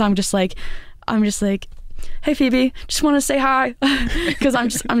ever, because I'm just like, hey Phoebe, just want to say hi, because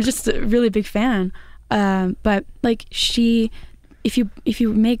I'm just a really big fan. But like, if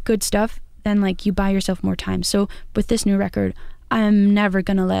you make good stuff, then like you buy yourself more time. So with this new record, I'm never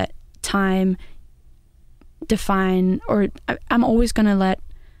gonna let time define, or I'm always gonna let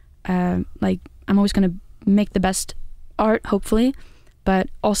I'm always gonna make the best art, hopefully. But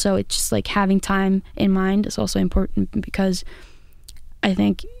also, it's just like having time in mind is also important, because I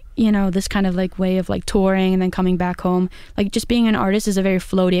think, you know, this kind of like way of like touring and then coming back home, like, just being an artist is a very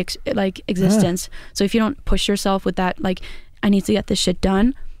floaty existence. So if you don't push yourself with that, like, I need to get this shit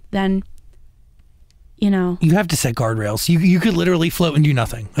done, then, you know, you have to set guardrails. You could literally float and do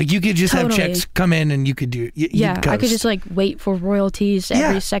nothing. Like, you could just have checks come in and you could do I could just like wait for royalties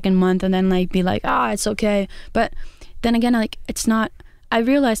every second month and then like be like, it's okay. But then again, like, it's not, I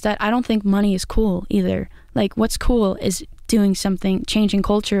realized that I don't think money is cool either. Like, what's cool is doing something, changing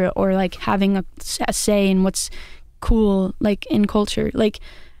culture, or like having a say in what's cool, like, in culture. Like,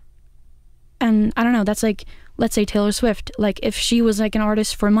 and I don't know, that's like, let's say Taylor Swift, like, if she was like an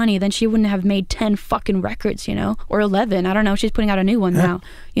artist for money, then she wouldn't have made 10 fucking records, you know, or 11. I don't know, she's putting out a new one now,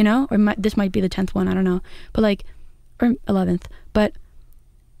 you know, or this might be the 10th one, I don't know, but like, or 11th. But,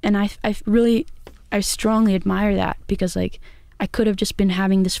 and I strongly admire that, because like, I could have just been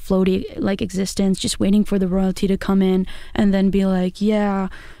having this floaty like existence, just waiting for the royalty to come in and then be like,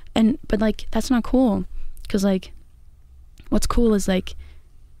 but like, that's not cool, because like, what's cool is like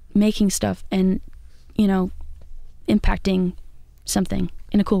making stuff and, you know, impacting something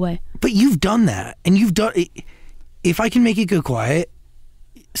in a cool way. But you've done that, and you've done it. If I Can Make It Go Quiet,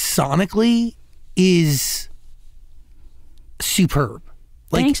 sonically is superb.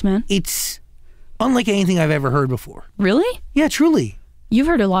 Like, thanks, man. It's unlike anything I've ever heard before. Really? Yeah, truly. You've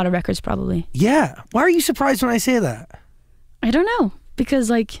heard a lot of records, probably. Yeah. Why are you surprised when I say that? I don't know, because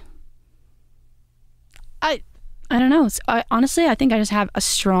like, I don't know. Honestly, I think I just have I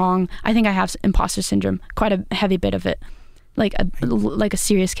think I have imposter syndrome, quite a heavy bit of it, like a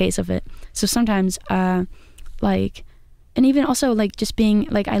serious case of it. So sometimes, like, and even also like just being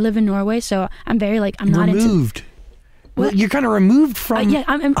like, I live in Norway, so I'm very like, I'm not removed. Well, you're kind of removed from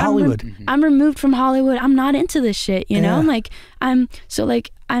Hollywood. I'm removed from Hollywood. I'm not into this shit, you know?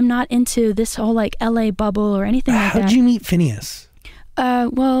 I'm not into this whole like LA bubble or anything like that. How'd you meet Finneas?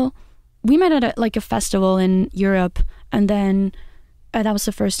 Well, we met at a festival in Europe, and then that was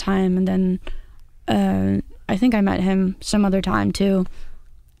the first time, and then I think I met him some other time too,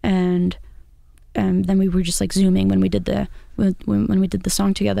 and then we were just like Zooming when we did the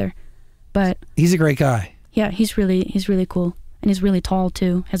song together. But he's a great guy. Yeah, he's really cool, and he's really tall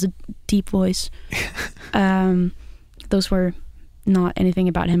too. Has a deep voice. Those were not anything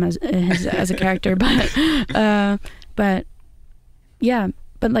about him as a character, but yeah.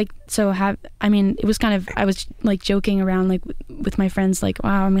 But like, it was kind of, I was like joking around like with my friends, like,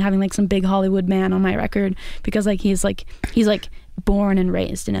 wow, I'm having like some big Hollywood man on my record, because like he's born and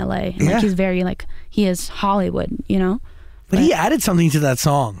raised in LA, and like he's very like, he is Hollywood, you know. But he added something to that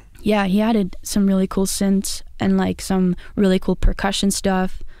song. Yeah, he added some really cool synths and like some really cool percussion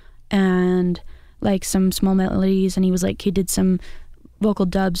stuff and like some small melodies, and he did some vocal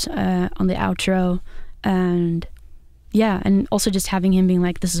dubs on the outro, and yeah, and also just having him being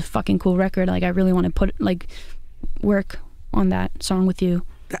like, this is a fucking cool record, like I really want to work on that song with you.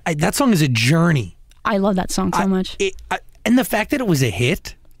 That song is a journey. I love that song so much. And the fact that it was a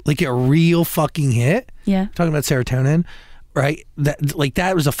hit, like a real fucking hit. Yeah. Talking about Serotonin. Right,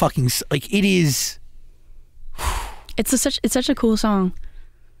 that was a fucking, like, it is. It's such a cool song.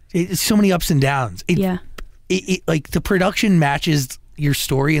 It's so many ups and downs. It like the production matches your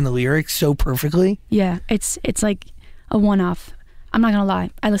story and the lyrics so perfectly. Yeah, it's like a one-off. I'm not gonna lie,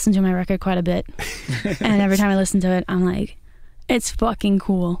 I listen to my record quite a bit, and every time I listen to it, I'm like, it's fucking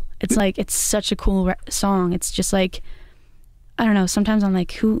cool. It's like, it's such a cool song. It's just like, I don't know, sometimes I'm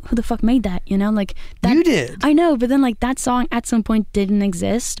like, who the fuck made that, you know? Like that, you did. I know, but then like that song at some point didn't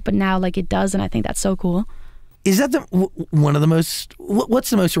exist, but now like it does, and I think that's so cool. Is that one of the most, what's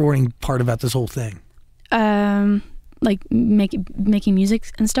the most rewarding part about this whole thing? Like making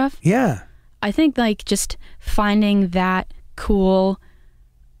music and stuff? Yeah. I think like just finding that cool,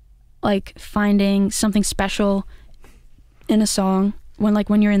 like finding something special in a song.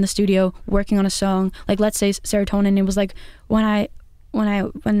 When you're in the studio working on a song, like let's say Serotonin, it was like when I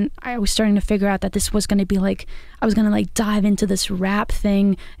was starting to figure out that this was going to be like, I was going to like dive into this rap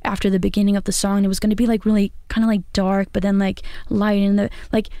thing after the beginning of the song. It was going to be like really kind of like dark, but then like light in the,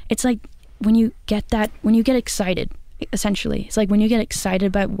 like, it's like when you get excited, essentially. It's like when you get excited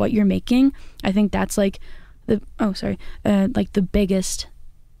about what you're making, I think that's like like the biggest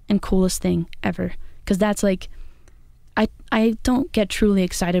and coolest thing ever. 'Cause that's like, I don't get truly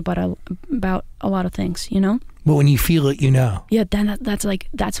excited about a lot of things, you know? But when you feel it, you know. Yeah, then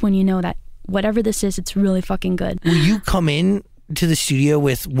that's when you know that whatever this is, it's really fucking good. Will you come in to the studio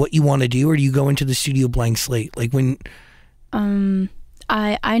with what you want to do, or do you go into the studio blank slate? Like when... I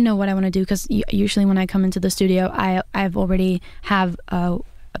know what I want to do, because usually when I come into the studio, I've already have a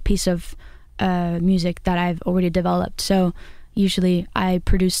piece of music that I've already developed. So usually I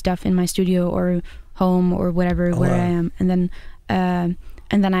produce stuff in my studio or home or whatever where I am, and then I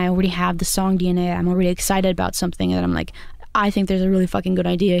already have the song DNA. I'm already excited about something, and I'm like, I think there's a really fucking good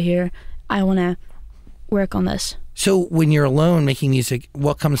idea here. I want to work on this. So when you're alone making music,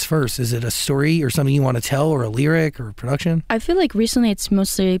 what comes first? Is it a story or something you want to tell, or a lyric or production? I feel like recently it's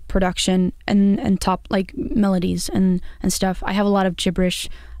mostly production and top like melodies and stuff. I have a lot of gibberish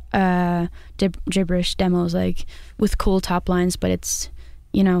demos like with cool top lines, but it's,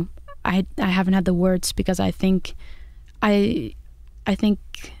 you know, I haven't had the words because I think I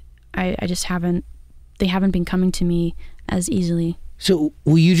just haven't, they haven't been coming to me as easily. So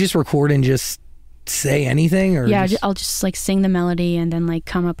will you just record and just say anything, or yeah, I'll just like sing the melody and then like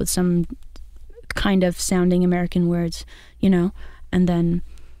come up with some kind of sounding American words, you know, and then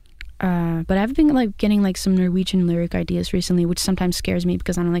but I've been like getting like some Norwegian lyric ideas recently, which sometimes scares me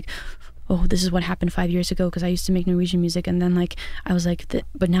because I'm like, oh, this is what happened 5 years ago, because I used to make Norwegian music, and then like I was like,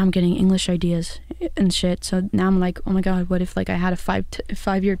 but now I'm getting English ideas and shit. So now I'm like, oh my god, what if like I had a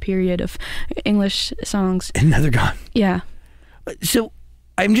 5 year period of English songs and now they're gone? Yeah. So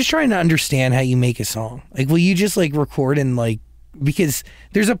I'm just trying to understand how you make a song. Like, will you just like record and like, because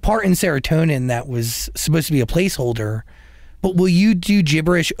there's a part in Serotonin that was supposed to be a placeholder, but will you do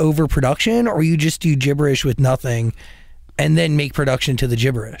gibberish over production, or you just do gibberish with nothing and then make production to the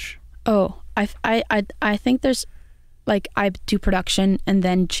gibberish? Oh, I think there's like, I do production and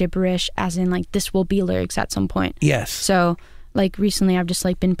then gibberish, as in like this will be lyrics at some point. Yes. So like recently I've just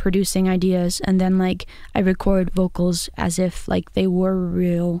like been producing ideas, and then like I record vocals as if like they were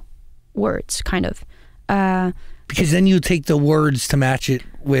real words, kind of. Because then you take the words to match it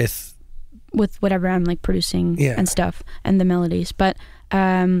with with whatever I'm like producing and stuff, and the melodies. But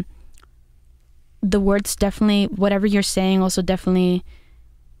the words definitely, whatever you're saying also definitely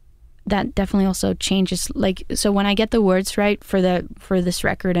also changes. Like, so when I get the words right for this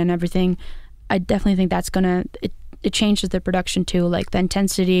record and everything, I definitely think that's gonna, it changes the production too. Like the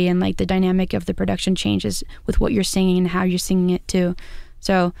intensity and like the dynamic of the production changes with what you're singing and how you're singing it too.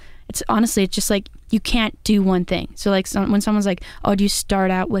 So it's honestly, it's just like, you can't do one thing. So like when someone's like, oh, do you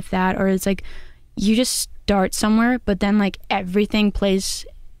start out with that? Or it's like, you just start somewhere, but then like everything plays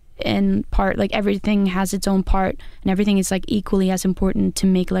in part, like everything has its own part, and everything is like equally as important to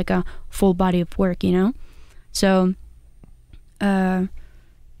make like a full body of work, you know? So,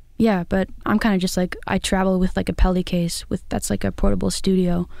 yeah, but I'm kind of just like, I travel with like a Pelly case that's like a portable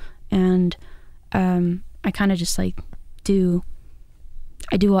studio, and I kind of just like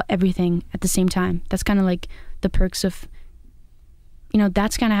I do everything at the same time. That's kind of like the perks of, you know,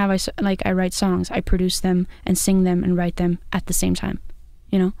 that's kind of how I write songs. I produce them and sing them and write them at the same time,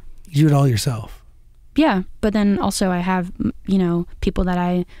 you know? You do it all yourself? Yeah, but then also I have, you know, people that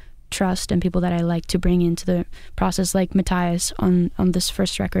I trust and people that I like to bring into the process, like Matthias on this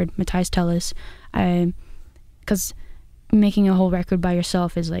first record, Matthias Tellis. Because making a whole record by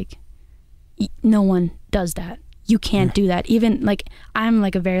yourself is like, no one does that. You can't do that. Even like, I'm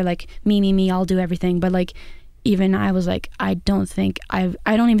like a very like me, I'll do everything. But like, even I was like, I don't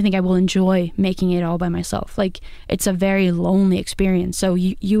even think I will enjoy making it all by myself. Like, it's a very lonely experience. So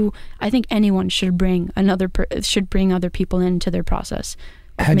I think anyone should bring other people into their process.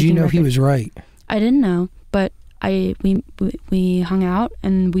 How do you know he was right? I didn't know, but we hung out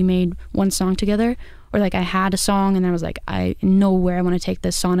and we made one song together. Or like, I had a song and I was like, I know where I want to take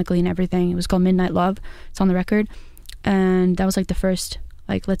this sonically and everything. It was called Midnight Love. It's on the record. And that was like the first,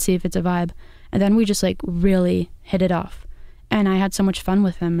 like, let's see if it's a vibe. And then we just like really hit it off. And I had so much fun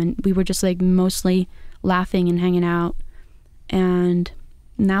with him, and we were just like mostly laughing and hanging out. And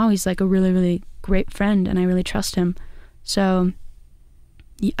now he's like a really, really great friend, and I really trust him. So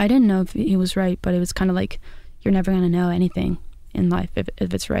I didn't know if he was right, but it was kind of like, you're never going to know anything in life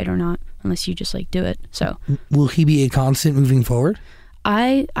if it's right or not, unless you just like do it. So will he be a constant moving forward?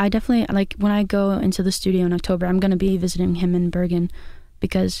 I definitely, like, when I go into the studio in October, I'm going to be visiting him in Bergen,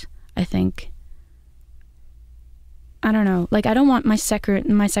 because I think, I don't know, like, I don't want my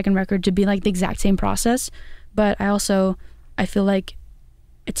second record to be like the exact same process, but I feel like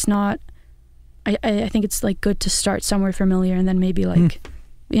it's not, I think it's like good to start somewhere familiar and then maybe like,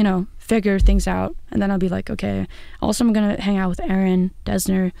 you know, figure things out, and then I'll be like, okay. Also, I'm gonna hang out with Aaron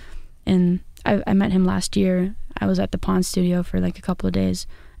Desner, and I met him last year. I was at the Pond Studio for like a couple of days,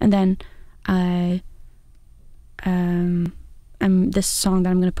 and then this song that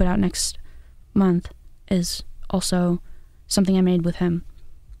I'm gonna put out next month is also something I made with him,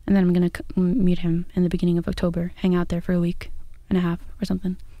 and then I'm gonna meet him in the beginning of October, hang out there for a week and a half or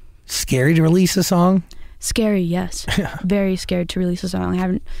something. Scary to release a song? Scary, yes. Very scared to release a song. I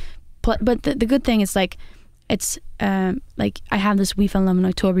haven't, but the good thing is like, it's like, I have this We Fell in Love in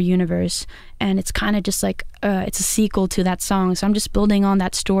October universe, and it's kind of just like it's a sequel to that song. So I'm just building on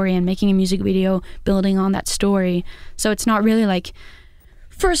that story and making a music video building on that story. So it's not really like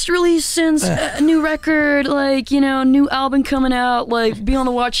first release since a new record, like, you know, new album coming out, like, be on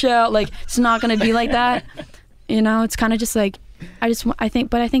the watch out. Like, it's not gonna be like that, you know. It's kind of just like, I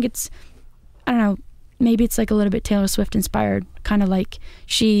think it's, I don't know, maybe it's like a little bit Taylor Swift inspired, kind of like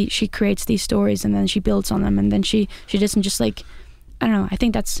she creates these stories and then she builds on them, and then she doesn't just like, I don't know, I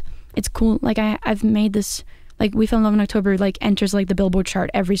think it's cool. Like, I've made this, like, We Fell in Love in October like enters like the Billboard chart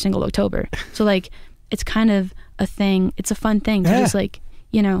every single October, so like, it's kind of a thing, it's a fun thing to just like,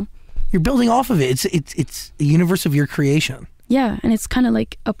 you know, you're building off of it. It's a universe of your creation. Yeah, and it's kind of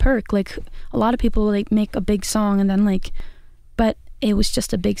like a perk. Like, a lot of people like make a big song and then like, but it was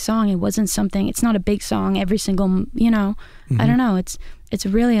just a big song. It wasn't something, it's not a big song every single, you know, I don't know. It's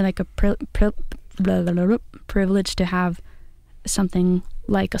really like a privilege to have something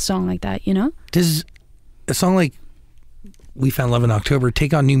like a song like that, you know? Does a song like We Found Love in October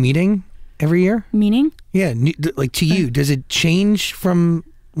take on new meaning every year? Meaning? Yeah, like to you, does it change from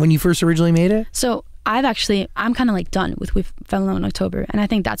when you first originally made it? So I'm kind of like done with We Fell in Love in October, and I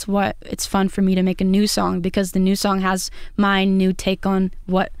think that's what it's fun for me to make a new song, because the new song has my new take on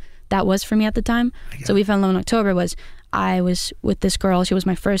what that was for me at the time. So We Fell in Love in October was, I was with this girl, she was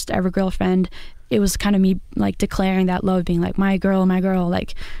my first ever girlfriend. It was kind of me like declaring that love, being like, my girl,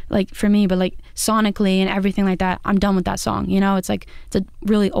 like for me, but like sonically and everything like that, I'm done with that song, you know? It's like, it's a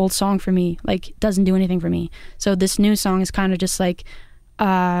really old song for me, like, it doesn't do anything for me. So this new song is kind of just like,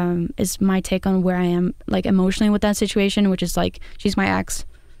 is my take on where I am like emotionally with that situation, which is like, she's my ex,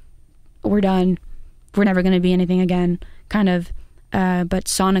 we're done. We're never going to be anything again, kind of. But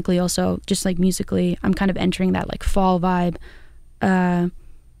sonically also, just like musically, I'm kind of entering that like fall vibe.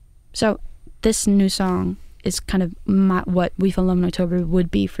 So this new song is kind of what We Fell in Love in October would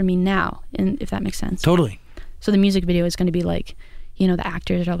be for me now, and if that makes sense. Totally. So the music video is going to be like, you know, the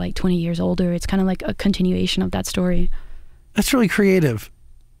actors are like 20 years older. It's kind of like a continuation of that story. That's really creative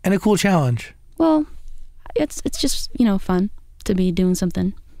and a cool challenge. Well, it's just, you know, fun to be doing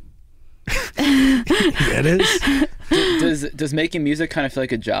something. Yeah, it is. Does making music kind of feel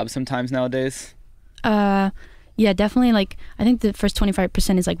like a job sometimes nowadays? Yeah, definitely. Like, I think the first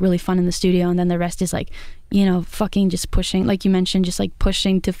 25% is like really fun in the studio, and then the rest is like, you know, fucking just pushing, like you mentioned, just like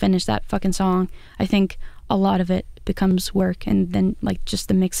pushing to finish that fucking song. I think a lot of it becomes work, and then like just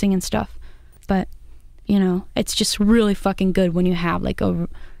the mixing and stuff. But, you know, it's just really fucking good when you have like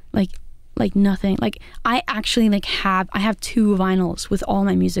like nothing. Like, I actually like I have 2 vinyls with all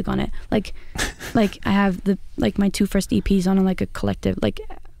my music on it. Like I have my 2 first EPs on like a collective like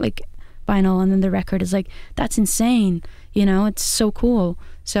vinyl, and then the record is like, that's insane, you know. It's so cool.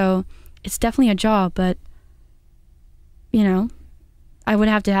 So it's definitely a job, but, you know, I would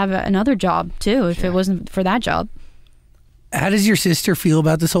have to have another job too if it wasn't for that job. How does your sister feel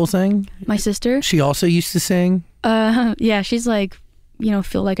about this whole thing? My sister? She also used to sing? Yeah, she's like, you know,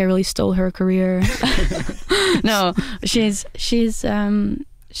 feel like I really stole her career. No, she's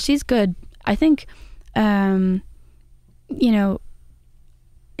good. I think, you know,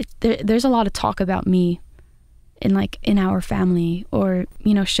 there's a lot of talk about me in our family, or,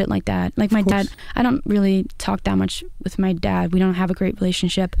 you know, shit like that. Like my dad, I don't really talk that much with my dad. We don't have a great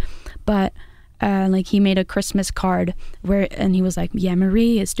relationship, but like he made a Christmas card and he was like, yeah,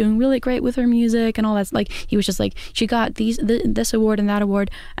 Marie is doing really great with her music and all that. Like, he was just like, she got this award and that award,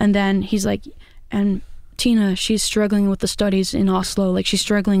 and then he's like, and Tina, she's struggling with the studies in Oslo. Like, she's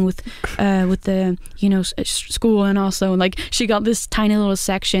struggling with the, you know, school in Oslo. And like, she got this tiny little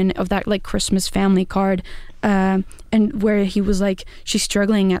section of that like Christmas family card, and where he was like, she's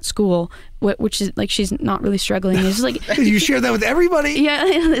struggling at school, which is like, she's not really struggling. It's just like you share that with everybody. Yeah,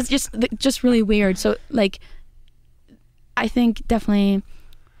 it's just really weird. So like, I think definitely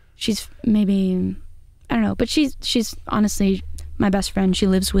she's maybe, I don't know, but she's honestly my best friend. She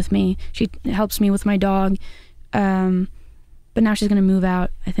lives with me. She helps me with my dog. But now she's gonna move out.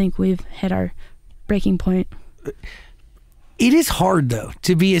 I think we've hit our breaking point. It is hard though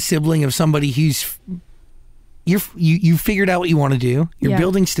to be a sibling of somebody who's you figured out what you want to do. You're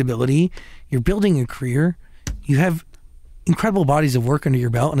building stability. You're building a career. You have incredible bodies of work under your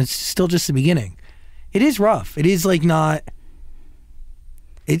belt, and it's still just the beginning. It is rough. It is like not.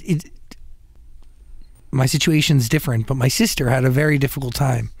 My situation's different, but my sister had a very difficult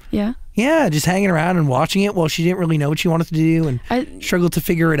time. Yeah. Yeah, just hanging around and watching it while she didn't really know what she wanted to do, and struggled to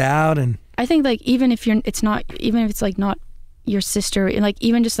figure it out. And I think like even if it's like not your sister, like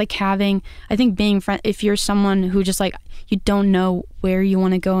even just like having, I think being friend, if you're someone who just like, you don't know where you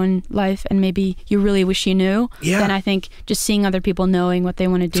want to go in life and maybe you really wish you knew, then I think just seeing other people knowing what they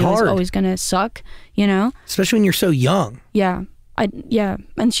want to do is always gonna suck, you know, especially when you're so young. Yeah,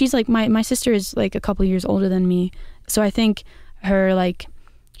 and she's like, my sister is like a couple years older than me, so I think her, like,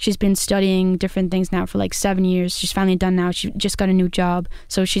 she's been studying different things now for like 7 years. She's finally done now. She just got a new job,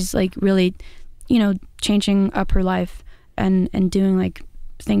 so she's like really, you know, changing up her life and doing like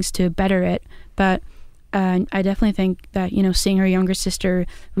things to better it. But I definitely think that, you know, seeing her younger sister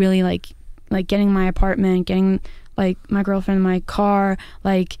really like getting my apartment, getting like my girlfriend in my car,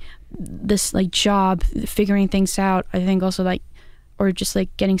 like this like job, figuring things out, I think also like, or just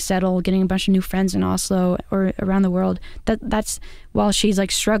like getting settled, getting a bunch of new friends in Oslo or around the world, that's while she's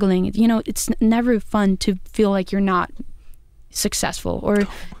like struggling. You know, it's never fun to feel like you're not successful, or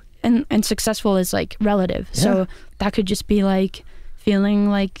and successful is like relative. Yeah. So that could just be like feeling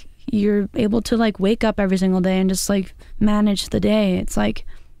like you're able to like wake up every single day and just like manage the day. It's like,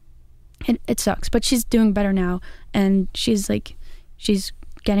 it sucks, but she's doing better now, and she's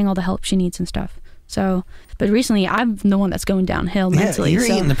getting all the help she needs and stuff. So, but recently I'm the one that's going downhill mentally. You're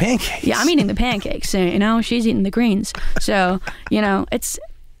eating the pancakes. Yeah, I'm eating the pancakes. You know, she's eating the greens. So, you know, it's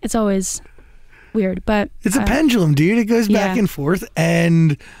always weird, but it's a pendulum, dude. It goes back and forth,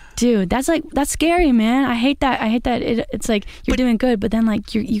 and dude, that's scary, man. I hate that. It's like you're doing good, but then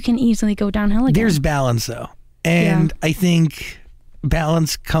like you can easily go downhill again. There's balance though, and I think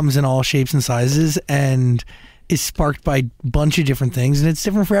balance comes in all shapes and sizes, and is sparked by a bunch of different things, and it's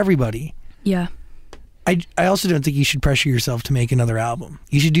different for everybody. Yeah. I also don't think you should pressure yourself to make another album.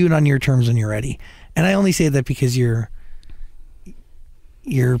 You should do it on your terms when you're ready. And I only say that because you're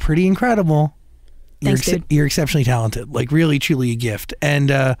pretty incredible. Thanks, dude. You're exceptionally talented, like really, truly a gift,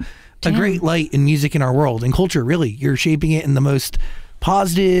 and a great light in music in our world and culture. Really, you're shaping it in the most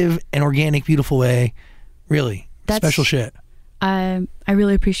positive and organic, beautiful way. Really, special shit. I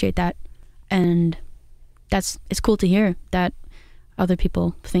really appreciate that, and it's cool to hear that other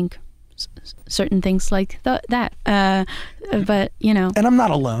people think certain things like that. But you know, and I'm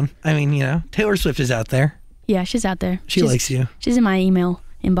not alone. I mean, you know, Taylor Swift is out there. Yeah, she's out there. She likes you. She's in my email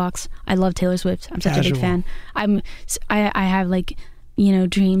inbox. I love Taylor Swift. I'm such a big fan. I have like, you know,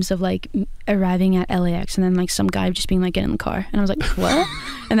 dreams of like arriving at LAX and then like some guy just being like, get in the car, and I was like, what?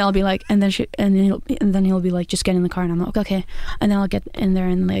 And then I'll be like, and then he'll be like, just get in the car, and I'm like, okay. And then I'll get in there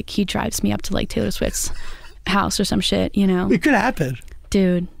and like he drives me up to like Taylor Swift's house or some shit, you know. It could happen,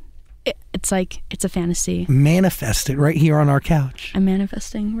 dude. It's like, it's a fantasy. Manifest it right here on our couch. I'm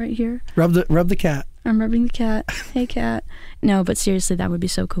manifesting right here. Rub the cat. I'm rubbing the cat. Hey, cat. No, but seriously, that would be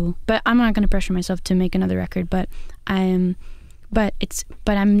so cool. But I'm not going to pressure myself to make another record. But I'm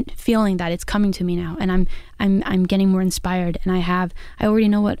feeling that it's coming to me now, and I'm getting more inspired. And I already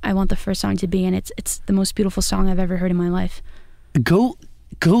know what I want the first song to be, and it's the most beautiful song I've ever heard in my life. Go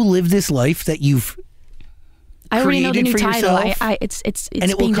live this life that you've. I already know the new title. It's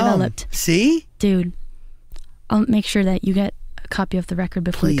being developed. See, dude, I'll make sure that you get a copy of the record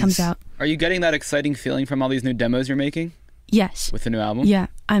before it comes out. Are you getting that exciting feeling from all these new demos you're making? Yes. With the new album? Yeah,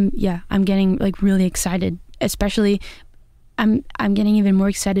 I'm getting like really excited. Especially, I'm getting even more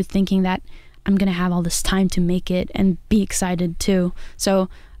excited thinking that I'm gonna have all this time to make it and be excited too. So,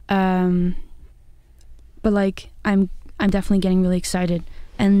 but like I'm definitely getting really excited.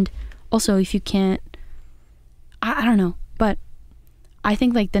 And also, if you can't. I don't know, but I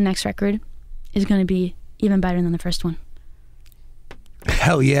think like the next record is going to be even better than the first one.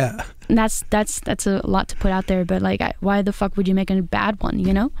 Hell yeah. And that's a lot to put out there, but like why the fuck would you make a bad one,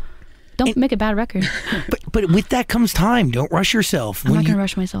 you know? Don't make a bad record. But with that comes time. Don't rush yourself. I'm not going to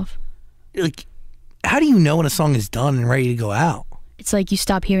rush myself. Like, how do you know when a song is done and ready to go out? It's like you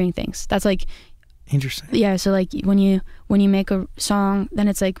stop hearing things. That's like interesting. Yeah, so like when you make a song, then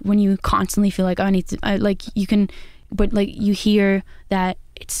it's like when you constantly feel like, oh, but like you hear that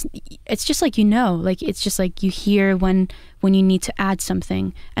it's just like, you know, like it's just like you hear when you need to add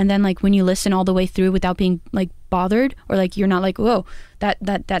something, and then like when you listen all the way through without being like bothered, or like you're not like, whoa, that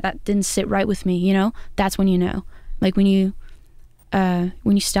didn't sit right with me, you know, that's when you know, like when you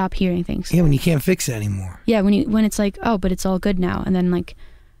stop hearing things. Yeah, when you can't fix it anymore. Yeah, when it's like, oh, but it's all good now, and then like.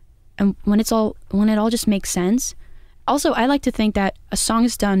 And when it all just makes sense. Also, I like to think that a song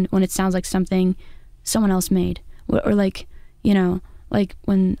is done when it sounds like something someone else made, or like, you know, like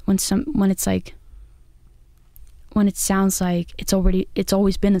when it sounds like it's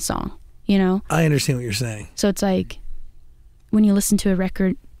always been a song, you know. I understand what you're saying. So it's like when you listen to a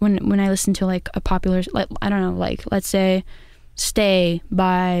record, when I listen to like a popular, like I don't know, like let's say "Stay"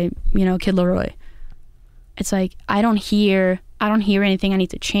 by, you know, Kid Laroi. It's like I don't hear anything I need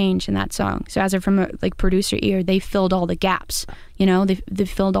to change in that song. So as from a like producer ear, they filled all the gaps, you know, they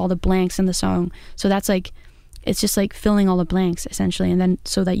filled all the blanks in the song. So that's like, it's just like filling all the blanks essentially, and then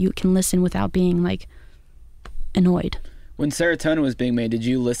so that you can listen without being like annoyed. When Serotonin was being made, did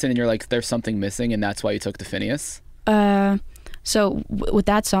you listen and you're like, there's something missing, and that's why you took to Finneas? So with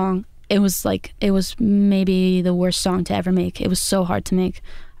that song, it was maybe the worst song to ever make. It was so hard to make.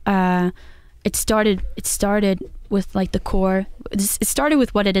 It started with like the core. It started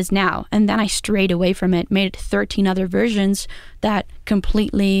with what it is now, and then I strayed away from it, made 13 other versions that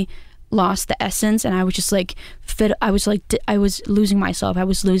completely lost the essence, and I was just like I was losing myself. I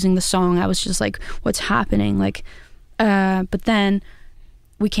was losing the song. I was just like, what's happening? Like, but then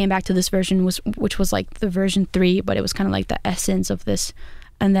we came back to this version, which was like the version 3, but it was kind of like the essence of this.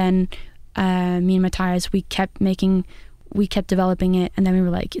 And then me and Matthias, we kept developing it, and then we were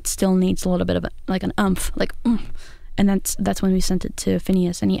like, it still needs a little bit of like an umph, like and that's when we sent it to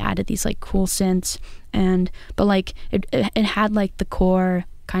Finneas, and he added these like cool synths, but like it had like the core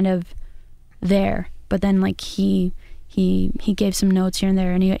kind of there, but then like he gave some notes here and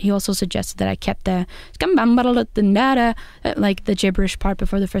there, and he also suggested that I kept the like the gibberish part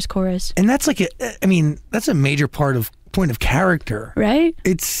before the first chorus. And that's like that's a major point of character, right?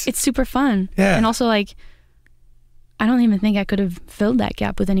 It's super fun. Yeah. And also like I don't even think I could have filled that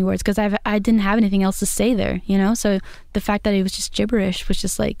gap with any words, because I didn't have anything else to say there, you know. So the fact that it was just gibberish was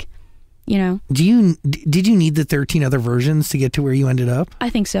just like, you know. Did you need the 13 other versions to get to where you ended up? I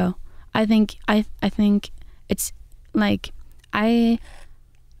think so. I think it's like I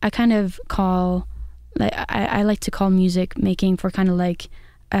kind of call, like I like to call music making for kind of like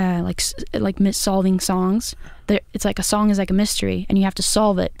solving songs. It's like a song is like a mystery, and you have to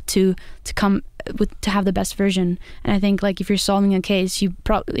solve it to have the best version. And I think like if you're solving a case, you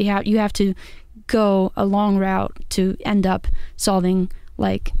probably have to go a long route to end up solving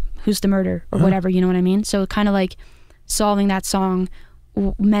like who's the murderer or whatever, you know what I mean? So kind of like solving that song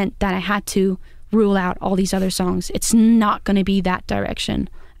meant that I had to rule out all these other songs. It's not going to be that direction.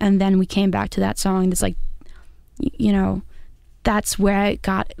 And then we came back to that song that's like, you know, that's where I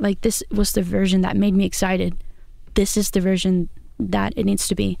got, like, this was the version that made me excited. This is the version that it needs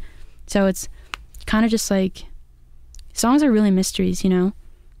to be. So it's kind of just like, songs are really mysteries, you know?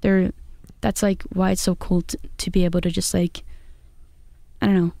 That's like why it's so cool to be able to just like, I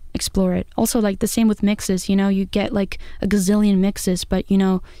don't know, explore it. Also like the same with mixes, you know, you get like a gazillion mixes, but you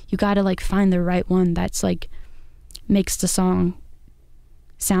know, you gotta like find the right one that's like, makes the song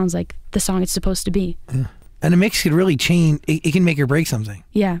sounds like the song it's supposed to be. Yeah. And a mix could really change, it can make or break something.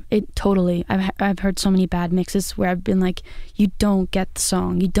 Yeah, it totally. I've heard so many bad mixes where I've been like, you don't get the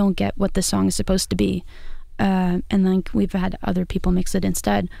song, you don't get what the song is supposed to be. And like we've had other people mix it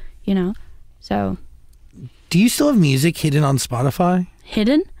instead, you know? So. Do you still have music hidden on Spotify?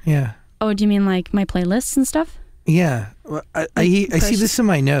 Hidden? Yeah. Oh, do you mean like my playlists and stuff? Yeah. Well, I see this in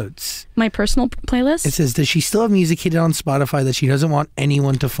my notes. My personal playlist? It says, does she still have music hidden on Spotify that she doesn't want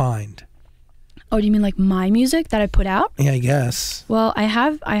anyone to find? Oh, do you mean like my music that I put out? Yeah, I guess. Well, I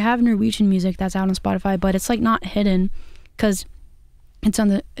have Norwegian music that's out on Spotify, but it's like not hidden because it's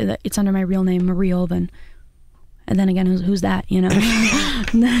under my real name, Marie Olven. And then again, who's that? You know,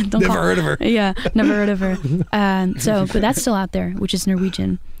 never heard of her. Yeah, never heard of her. But that's still out there, which is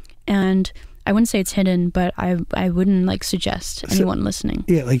Norwegian, and I wouldn't say it's hidden, but I wouldn't like suggest anyone listening.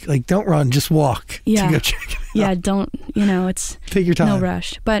 Yeah, like don't run, just walk. Yeah, to go check it out. Yeah, don't, you know, it's take your time. No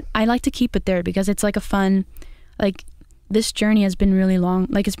rush. But I like to keep it there because it's like a fun, like this journey has been really long.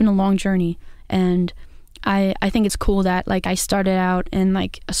 Like it's been a long journey, and I think it's cool that like I started out in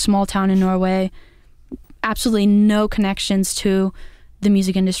like a small town in Norway, absolutely no connections to the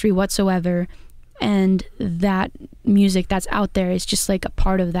music industry whatsoever, and that music that's out there is just like a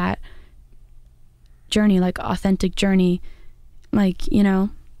part of that journey, like authentic journey, like, you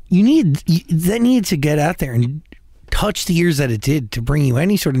know. That needed to get out there and touch the ears that it did to bring you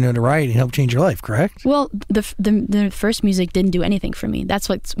any sort of notoriety and help change your life, correct? Well, the first music didn't do anything for me. That's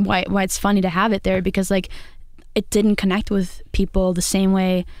why it's funny to have it there, because like it didn't connect with people the same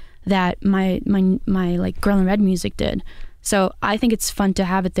way that my like Girl in Red music did. So I think it's fun to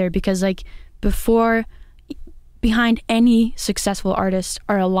have it there because like behind any successful artist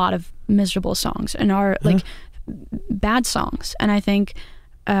are a lot of miserable songs and are like bad songs. And I think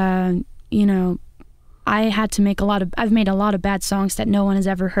you know, I've made a lot of bad songs that no one has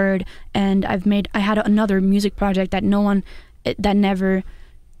ever heard, and I had another music project that that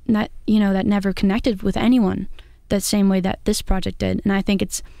never connected with anyone the same way that this project did. And I think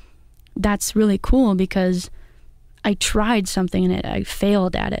that's really cool because I tried something and I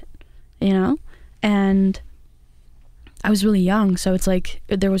failed at it, you know? And I was really young, so it's like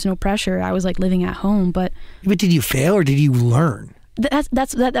there was no pressure. I was like living at home, but did you fail or did you learn?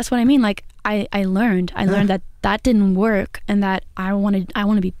 That's what I mean. Like I learned that didn't work, and that I want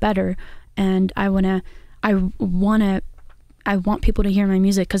to be better, and I want people to hear my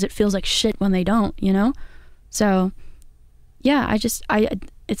music because it feels like shit when they don't, you know? So yeah,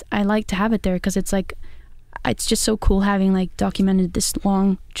 I like to have it there because it's like, it's just so cool having like documented this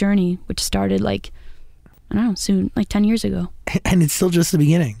long journey, which started like, I don't know, soon, like 10 years ago. And it's still just the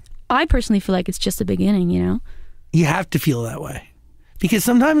beginning. I personally feel like it's just the beginning, you know? You have to feel that way. Because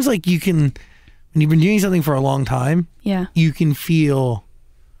sometimes like when you've been doing something for a long time, yeah, you can feel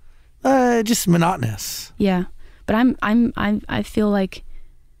just monotonous. Yeah. But I feel like,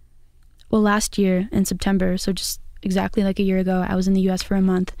 well, last year in September, so just exactly like a year ago, I was in the US for a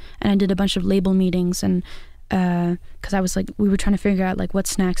month and I did a bunch of label meetings, and because I was like, we were trying to figure out like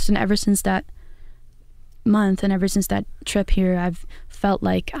what's next. And ever since that month and ever since that trip here, I've felt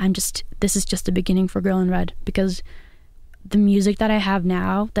like this is just the beginning for Girl in Red, because the music that I have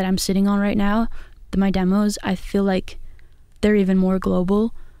now, that I'm sitting on right now, my demos, I feel like they're even more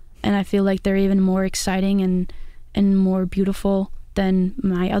global, and I feel like they're even more exciting and more beautiful than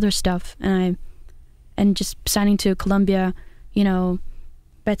my other stuff. And just signing to Columbia, you know,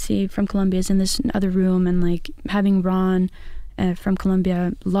 Betsy from Columbia is in this other room, and like having Ron from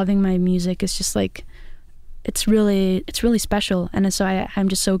Columbia loving my music is just like, it's really special. And so I'm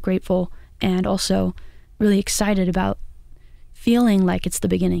just so grateful, and also really excited about feeling like it's the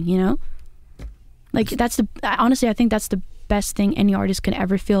beginning, you know? Like honestly, I think that's the best thing any artist could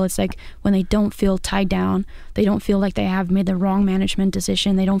ever feel. It's like when they don't feel tied down, they don't feel like they have made the wrong management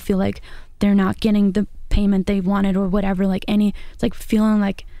decision, they don't feel like they're not getting the payment they wanted or whatever. Like it's like feeling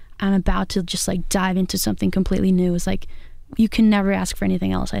like I'm about to just like dive into something completely new. It's like you can never ask for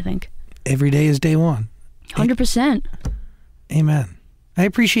anything else, I think. Every day is day one. 100%. Amen. I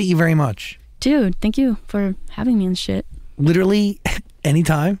appreciate you very much. Dude, thank you for having me and shit. Literally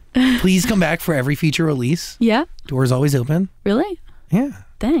anytime. Please come back for every future release. Yeah. Door's always open. Really? Yeah.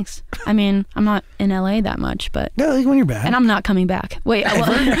 Thanks. I mean, I'm not in LA that much, but... No, like when you're back. And I'm not coming back. Wait,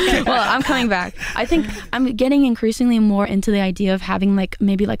 well, I'm coming back. I think I'm getting increasingly more into the idea of having like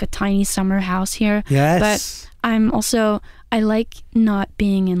maybe like a tiny summer house here. Yes. But I like not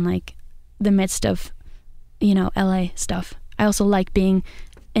being in like the midst of, you know, LA stuff. I also like being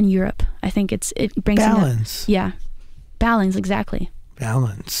in Europe. I think it brings balance. Yeah. Balance, exactly.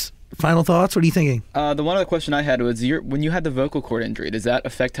 Balance. Final thoughts? What are you thinking? The one other question I had was, when you had the vocal cord injury, does that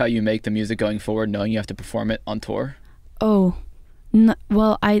affect how you make the music going forward, knowing you have to perform it on tour? Oh,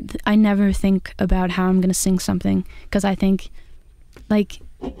 well, I never think about how I'm going to sing something, because I think, like,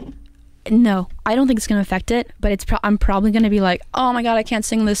 no, I don't think it's going to affect it, but I'm probably going to be like, oh my God, I can't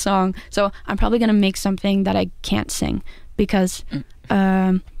sing this song. So I'm probably going to make something that I can't sing, because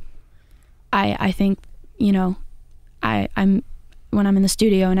I think, you know, I'm when I'm in the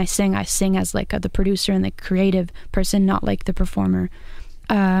studio and I sing as like the producer and the creative person, not like the performer.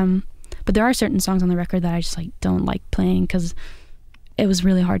 But there are certain songs on the record that I just like don't like playing because it was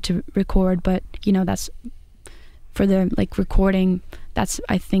really hard to record. But you know, that's for the like recording. That's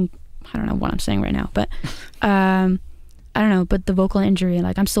I don't know what I'm saying right now, but I don't know. But the vocal injury,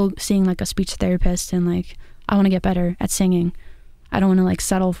 like I'm still seeing like a speech therapist, and like I want to get better at singing. I don't want to like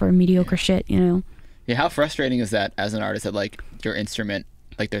settle for mediocre shit, you know. Yeah, how frustrating is that as an artist that like your instrument,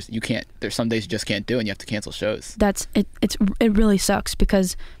 like there's some days you just can't do and you have to cancel shows. That's it. It really sucks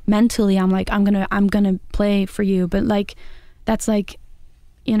because mentally I'm like I'm gonna play for you, but like that's like,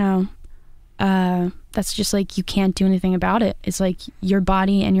 you know, that's just like you can't do anything about it. It's like your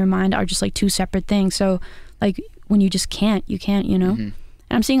body and your mind are just like two separate things. So like when you just can't, you know. Mm-hmm.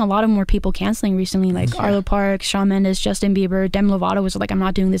 And I'm seeing a lot of more people canceling recently, like Arlo Parks, Shawn Mendes, Justin Bieber, Demi Lovato was like, I'm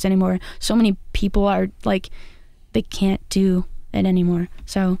not doing this anymore. So many people are like, they can't do it anymore.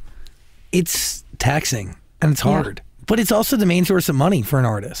 So it's taxing and it's hard, but it's also the main source of money for an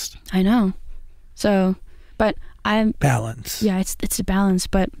artist. I know. So, but balance. Yeah, it's a balance,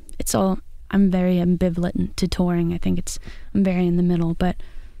 but I'm very ambivalent to touring. I think I'm very in the middle, but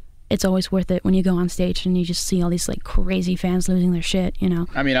it's always worth it when you go on stage and you just see all these like crazy fans losing their shit, you know.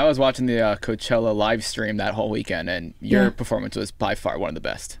 I mean, I was watching the Coachella live stream that whole weekend, and your performance was by far one of the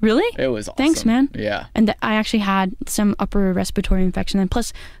best. Really? It was awesome. Thanks, man. Yeah. And I actually had some upper respiratory infection, and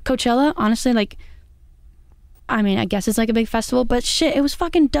plus Coachella, honestly, like, I mean, I guess it's like a big festival, but shit, it was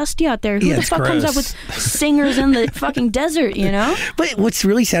fucking dusty out there. Who the fuck comes up with singers in the fucking desert, you know? But what's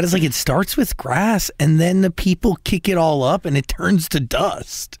really sad is like it starts with grass, and then the people kick it all up, and it turns to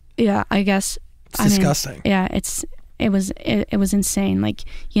dust. Yeah, I guess. It's disgusting. Yeah, it was insane. Like,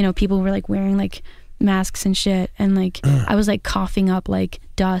 you know, people were like wearing like masks and shit, and like I was like coughing up like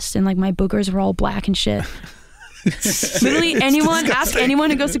dust, and like my boogers were all black and shit. Literally, ask anyone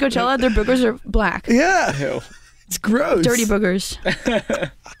who goes to Coachella, their boogers are black. Yeah, ew. It's gross. Dirty boogers.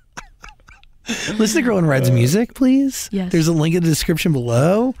 Listen to Girl in Red's music, please. Yes. There's a link in the description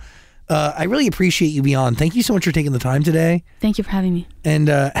below. I really appreciate you being on. Thank you so much for taking the time today. Thank you for having me. And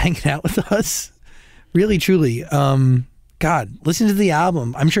hanging out with us. Really, truly. God, listen to the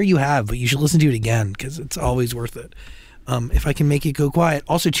album. I'm sure you have, but you should listen to it again because it's always worth it. If I Can Make It Go Quiet.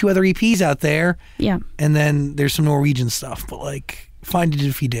 Also, 2 other EPs out there. Yeah. And then there's some Norwegian stuff, but like, find it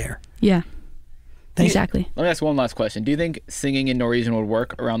if you dare. Yeah. Exactly. Let me ask one last question. Do you think singing in Norwegian would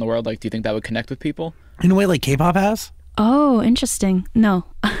work around the world? Like, do you think that would connect with people? In a way like K-pop has? Oh, interesting. No,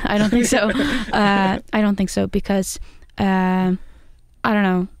 I don't think so. I don't think so because I don't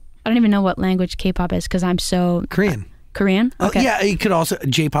know. I don't even know what language K-pop is because I'm so... Korean. Korean? Okay. Yeah, it could also...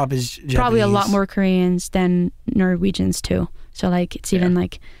 J-pop is Japanese. Probably a lot more Koreans than Norwegians too. So like it's even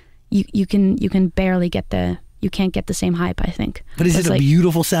like you can barely get you can't get the same hype, I think. But is it a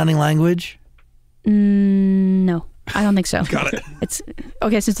beautiful sounding language? No. I don't think so. Got it.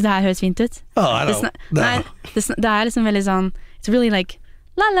 Okay, syns du det her høres fint ut? Oh, I don't know. Det liksom veldig sånn, it's really like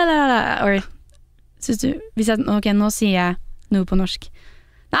la la la la, or syns du, ok, nå sier jeg noe på norsk.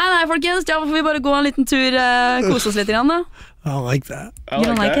 Nei, folkens, da får vi bare gå en liten tur, kose oss litt grann da. I don't like that. You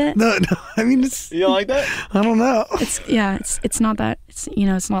don't like it? No, I mean, it's... You don't like that? I don't know. It's not that, it's, you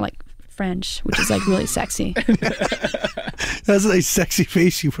know, it's not like French, which is like really sexy. That's a nice sexy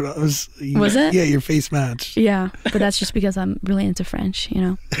face you put on. Was it? Yeah, your face matched. Yeah, but that's just because I'm really into French, you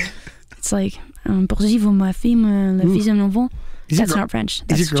know. It's like, poursuivre ma fille, le fils de mon enfant. That's not French.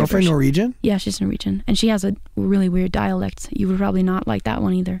 That's is your girlfriend gibberish. Norwegian? Yeah, she's Norwegian. And she has a really weird dialect. You would probably not like that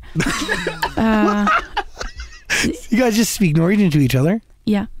one either. You guys just speak Norwegian to each other?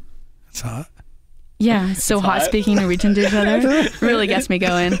 Yeah. That's hot. Yeah, it's so hot speaking Norwegian to each other. Really gets me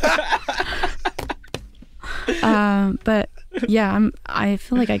going. But yeah, I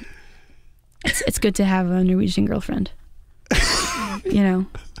feel like it's good to have a Norwegian girlfriend. You know?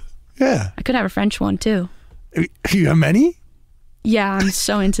 Yeah. I could have a French one too. You have many? Yeah, I'm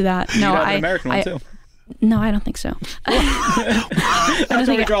so into that. No, an American one too. No, I don't think so. That's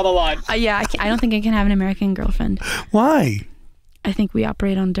where we draw the line. Yeah, I don't think I can have an American girlfriend. Why? I think we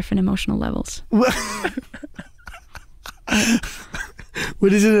operate on different emotional levels. What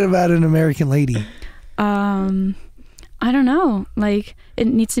is it about an American lady? I don't know. Like, it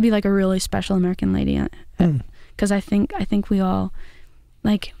needs to be like a really special American lady. Because I think we all,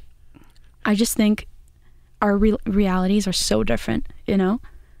 like, I just think our realities are so different, you know?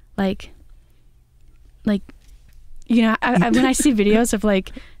 Like, you know, when I see videos of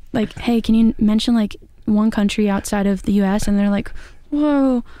like, hey, can you mention like one country outside of the U.S. and they're like,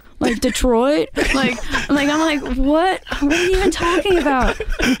 whoa, like Detroit, like I'm like, what are you even talking about?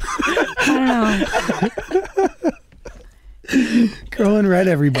 I don't know. Girl in red,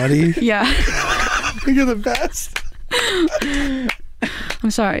 everybody. Yeah. You're the best. I'm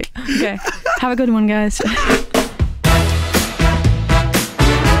sorry. Okay, have a good one, guys.